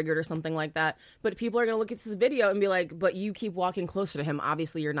 scared or triggered or something like that. But people are going to look at this video and be like, but you keep walking closer to him.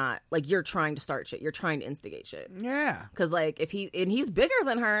 Obviously, you're not. Like, you're trying to start shit. You're trying to instigate shit. Yeah. Because, like, he's bigger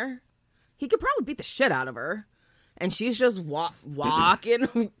than her, he could probably beat the shit out of her. And she's just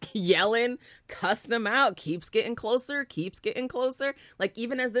walking, yelling, cussing him out, keeps getting closer. Like,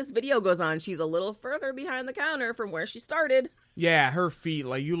 even as this video goes on, she's a little further behind the counter from where she started. Yeah, her feet,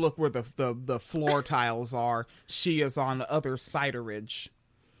 like, you look where the floor tiles are. She is on the other ciderage.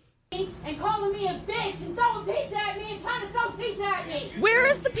 And calling me a bitch and throwing pizza at me and trying to throw pizza at me. Where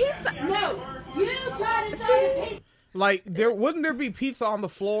is the pizza? No, you tried to throw the pizza. Like, wouldn't there be pizza on the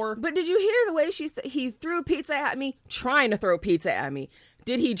floor? But did you hear the way he threw pizza at me, trying to throw pizza at me?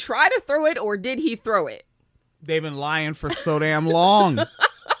 Did he try to throw it or did he throw it? They've been lying for so damn long.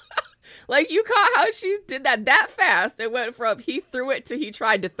 Like, you caught how she did that fast. It went from he threw it to he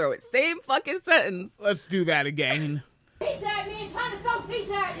tried to throw it. Same fucking sentence. Let's do that again. Pizza at me and trying to throw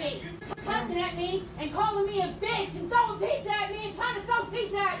pizza at me. Cussing at me and calling me a bitch and throwing pizza at me and trying to throw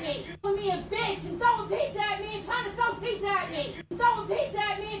pizza at me. Calling me a bitch and throwing pizza at me and trying to throw pizza at me. Throwing pizza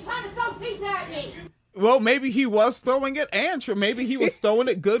at me and trying to throw pizza at me. Well, maybe he was throwing it, and maybe he was throwing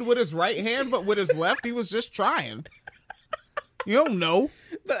it good with his right hand, but with his left, he was just trying. You don't know.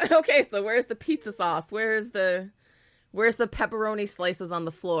 But okay, so where's the pizza sauce? Where's the pepperoni slices on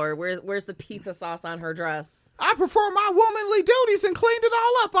the floor? Where's the pizza sauce on her dress? I performed my womanly duties and cleaned it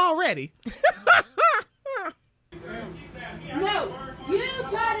all up already. No, you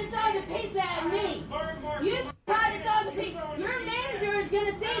tried to throw the pizza at me. You tried to throw the pizza. Your manager is going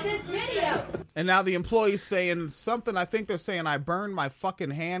to see this video. And now the employee's saying something. I think they're saying I burned my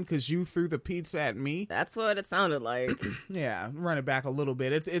fucking hand because you threw the pizza at me. That's what it sounded like. Yeah, run it back a little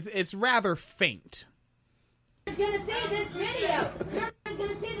bit. It's rather faint. Is gonna see this video. You're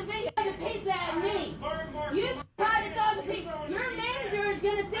gonna see the video of the pizza at me. You tried to throw the pizza. Your manager is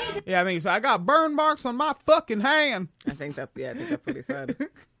gonna see this. Yeah, I think he said I got burn marks on my fucking hand. I think that's what he said.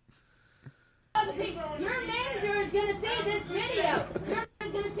 Your manager is gonna see this video.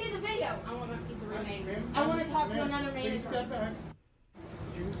 You're gonna see the video. I want my pizza remade. I want to talk to another manager.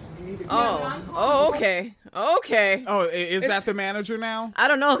 Okay. Oh, is that the manager now? I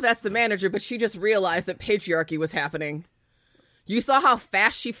don't know if that's the manager, but she just realized that patriarchy was happening. You saw how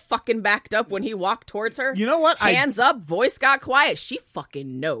fast she fucking backed up when he walked towards her? You know what? Hands up, voice got quiet. She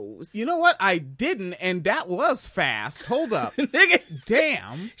fucking knows. You know what? I didn't, and that was fast. Hold up.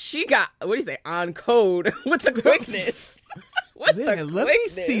 Damn. She got, what do you say, on code with the quickness. Let me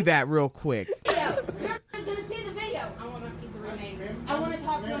see that real quick. I want to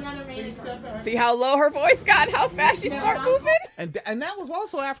talk to another manager. See how low her voice got, how fast she started moving? And that was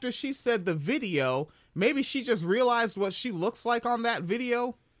also after she said the video. Maybe she just realized what she looks like on that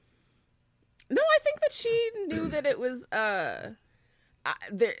video. No, I think that she knew that it was,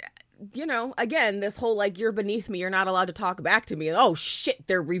 you know, again, this whole, like, you're beneath me, you're not allowed to talk back to me. And, oh, shit,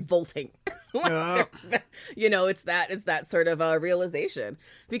 they're revolting. You know, it's that sort of realization.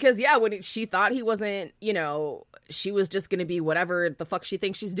 Because, yeah, when she thought he wasn't, you know, she was just going to be whatever the fuck she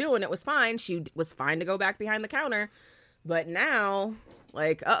thinks she's doing. It was fine. She was fine to go back behind the counter. But now,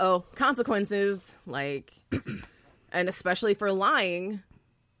 like, consequences, like, and especially for lying.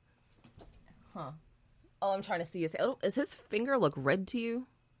 Huh. Oh, I'm trying to see. Is his finger look red to you?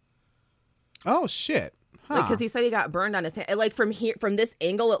 Oh, shit. Huh. Like, because he said he got burned on his hand. Like, from this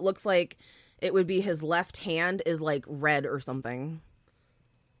angle, it looks like it would be his left hand is, like, red or something.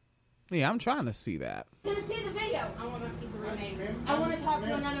 Yeah, I'm trying to see that. I'm going to see the video. I want to talk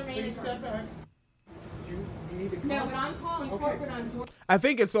to another manager. No, but I'm calling corporate on. I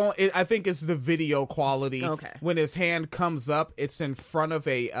think it's the video quality. Okay. When his hand comes up, it's in front of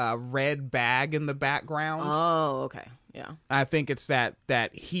a red bag in the background. Oh, okay. Yeah. I think it's that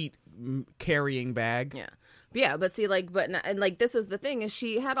heat carrying bag. Yeah. But see, like, and like, this is the thing, is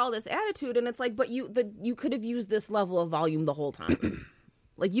she had all this attitude, and it's like, but you could have used this level of volume the whole time.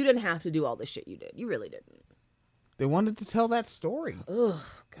 Like, you didn't have to do all the shit you did. You really didn't. They wanted to tell that story. Ugh,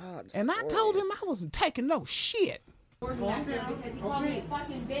 God. And I told him I wasn't taking no shit. Because he called me a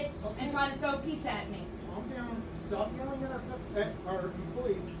fucking bitch and tried to throw pizza at me. Calm down. Stop yelling at our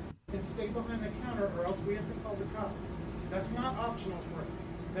employees and stay behind the counter, or else we have to call the cops. That's not optional for us.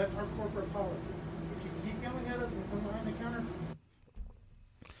 That's our corporate policy. If you keep yelling at us and come behind the counter,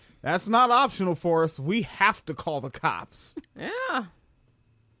 that's not optional for us. We have to call the cops. Yeah.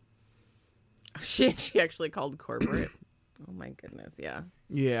 She actually called corporate. Oh my goodness, yeah.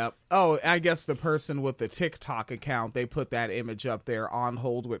 Yeah. Oh, I guess the person with the TikTok account, they put that image up there on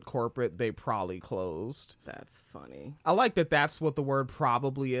hold with corporate. They probably closed. That's funny. I like that that's what the word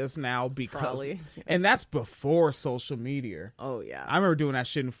probably is now, because Probably. And that's before social media. Oh yeah. I remember doing that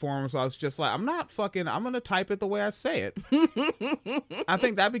shit in forums. I was just like, I'm going to type it the way I say it. I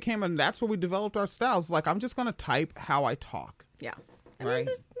think that that's where we developed our styles. Like, I'm just going to type how I talk. Yeah. I mean,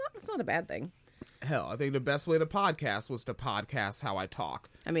 that's not a bad thing. Hell, I think the best way to podcast was to podcast how I talk.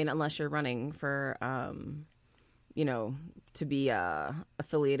 I mean, unless you're running for, you know, to be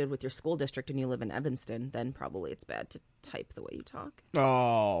affiliated with your school district and you live in Evanston, then probably it's bad to type the way you talk.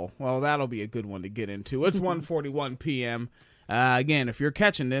 Oh, well, that'll be a good one to get into. It's 1:41 p.m. Again, if you're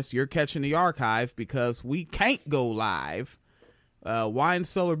catching this, you're catching the archive, because we can't go live.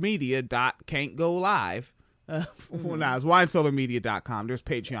 WineCellarMedia.can't go live. Well, nah, it's winecellarmedia.com. There's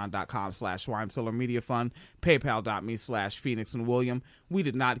patreon.com/winecellarmediafund, paypal.me/Phoenix and William. We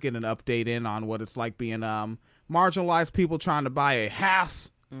did not get an update in on what it's like being marginalized people trying to buy a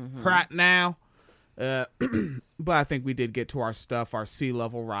house right now. But I think we did get to our stuff, our sea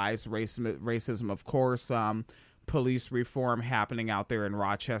level rise, racism, of course, police reform happening out there in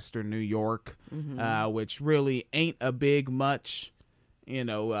Rochester, New York, which really ain't a big much. You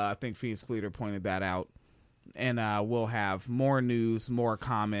know, I think Phoenix Leader pointed that out. And we'll have more news, more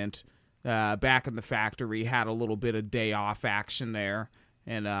comment. Back in the factory, had a little bit of day off action there,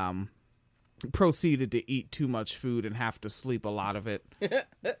 and proceeded to eat too much food and have to sleep a lot of it.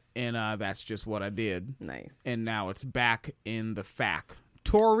 And that's just what I did. Nice. And now it's back in the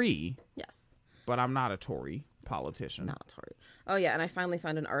factory. Yes. But I'm not a Tory politician. Not Tory. Oh, yeah, and I finally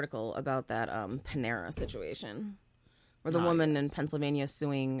found an article about that Panera situation, where the woman in Pennsylvania is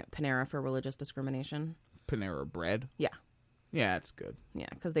suing Panera for religious discrimination. Panera Bread? Yeah. Yeah, it's good. Yeah,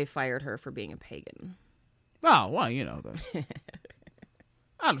 because they fired her for being a pagan. Oh, well, you know.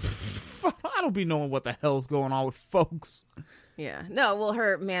 I don't be knowing what the hell's going on with folks. Yeah. No, well,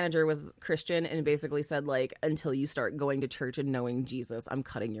 her manager was Christian and basically said, like, until you start going to church and knowing Jesus, I'm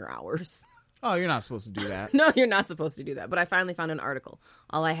cutting your hours. Oh, you're not supposed to do that. No, you're not supposed to do that. But I finally found an article.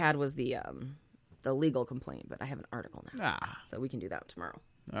 All I had was the legal complaint, but I have an article now. So we can do that tomorrow.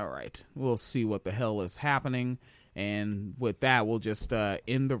 All right. We'll see what the hell is happening. And with that, we'll just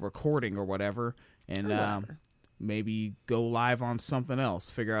end the recording or whatever. And maybe go live on something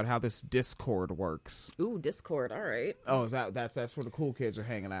else. Figure out how this Discord works. Ooh, Discord. All right. Oh, that's where the cool kids are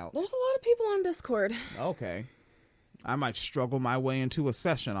hanging out. There's a lot of people on Discord. Okay. I might struggle my way into a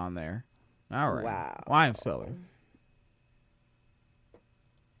session on there. All right. Wow. Wine cellar.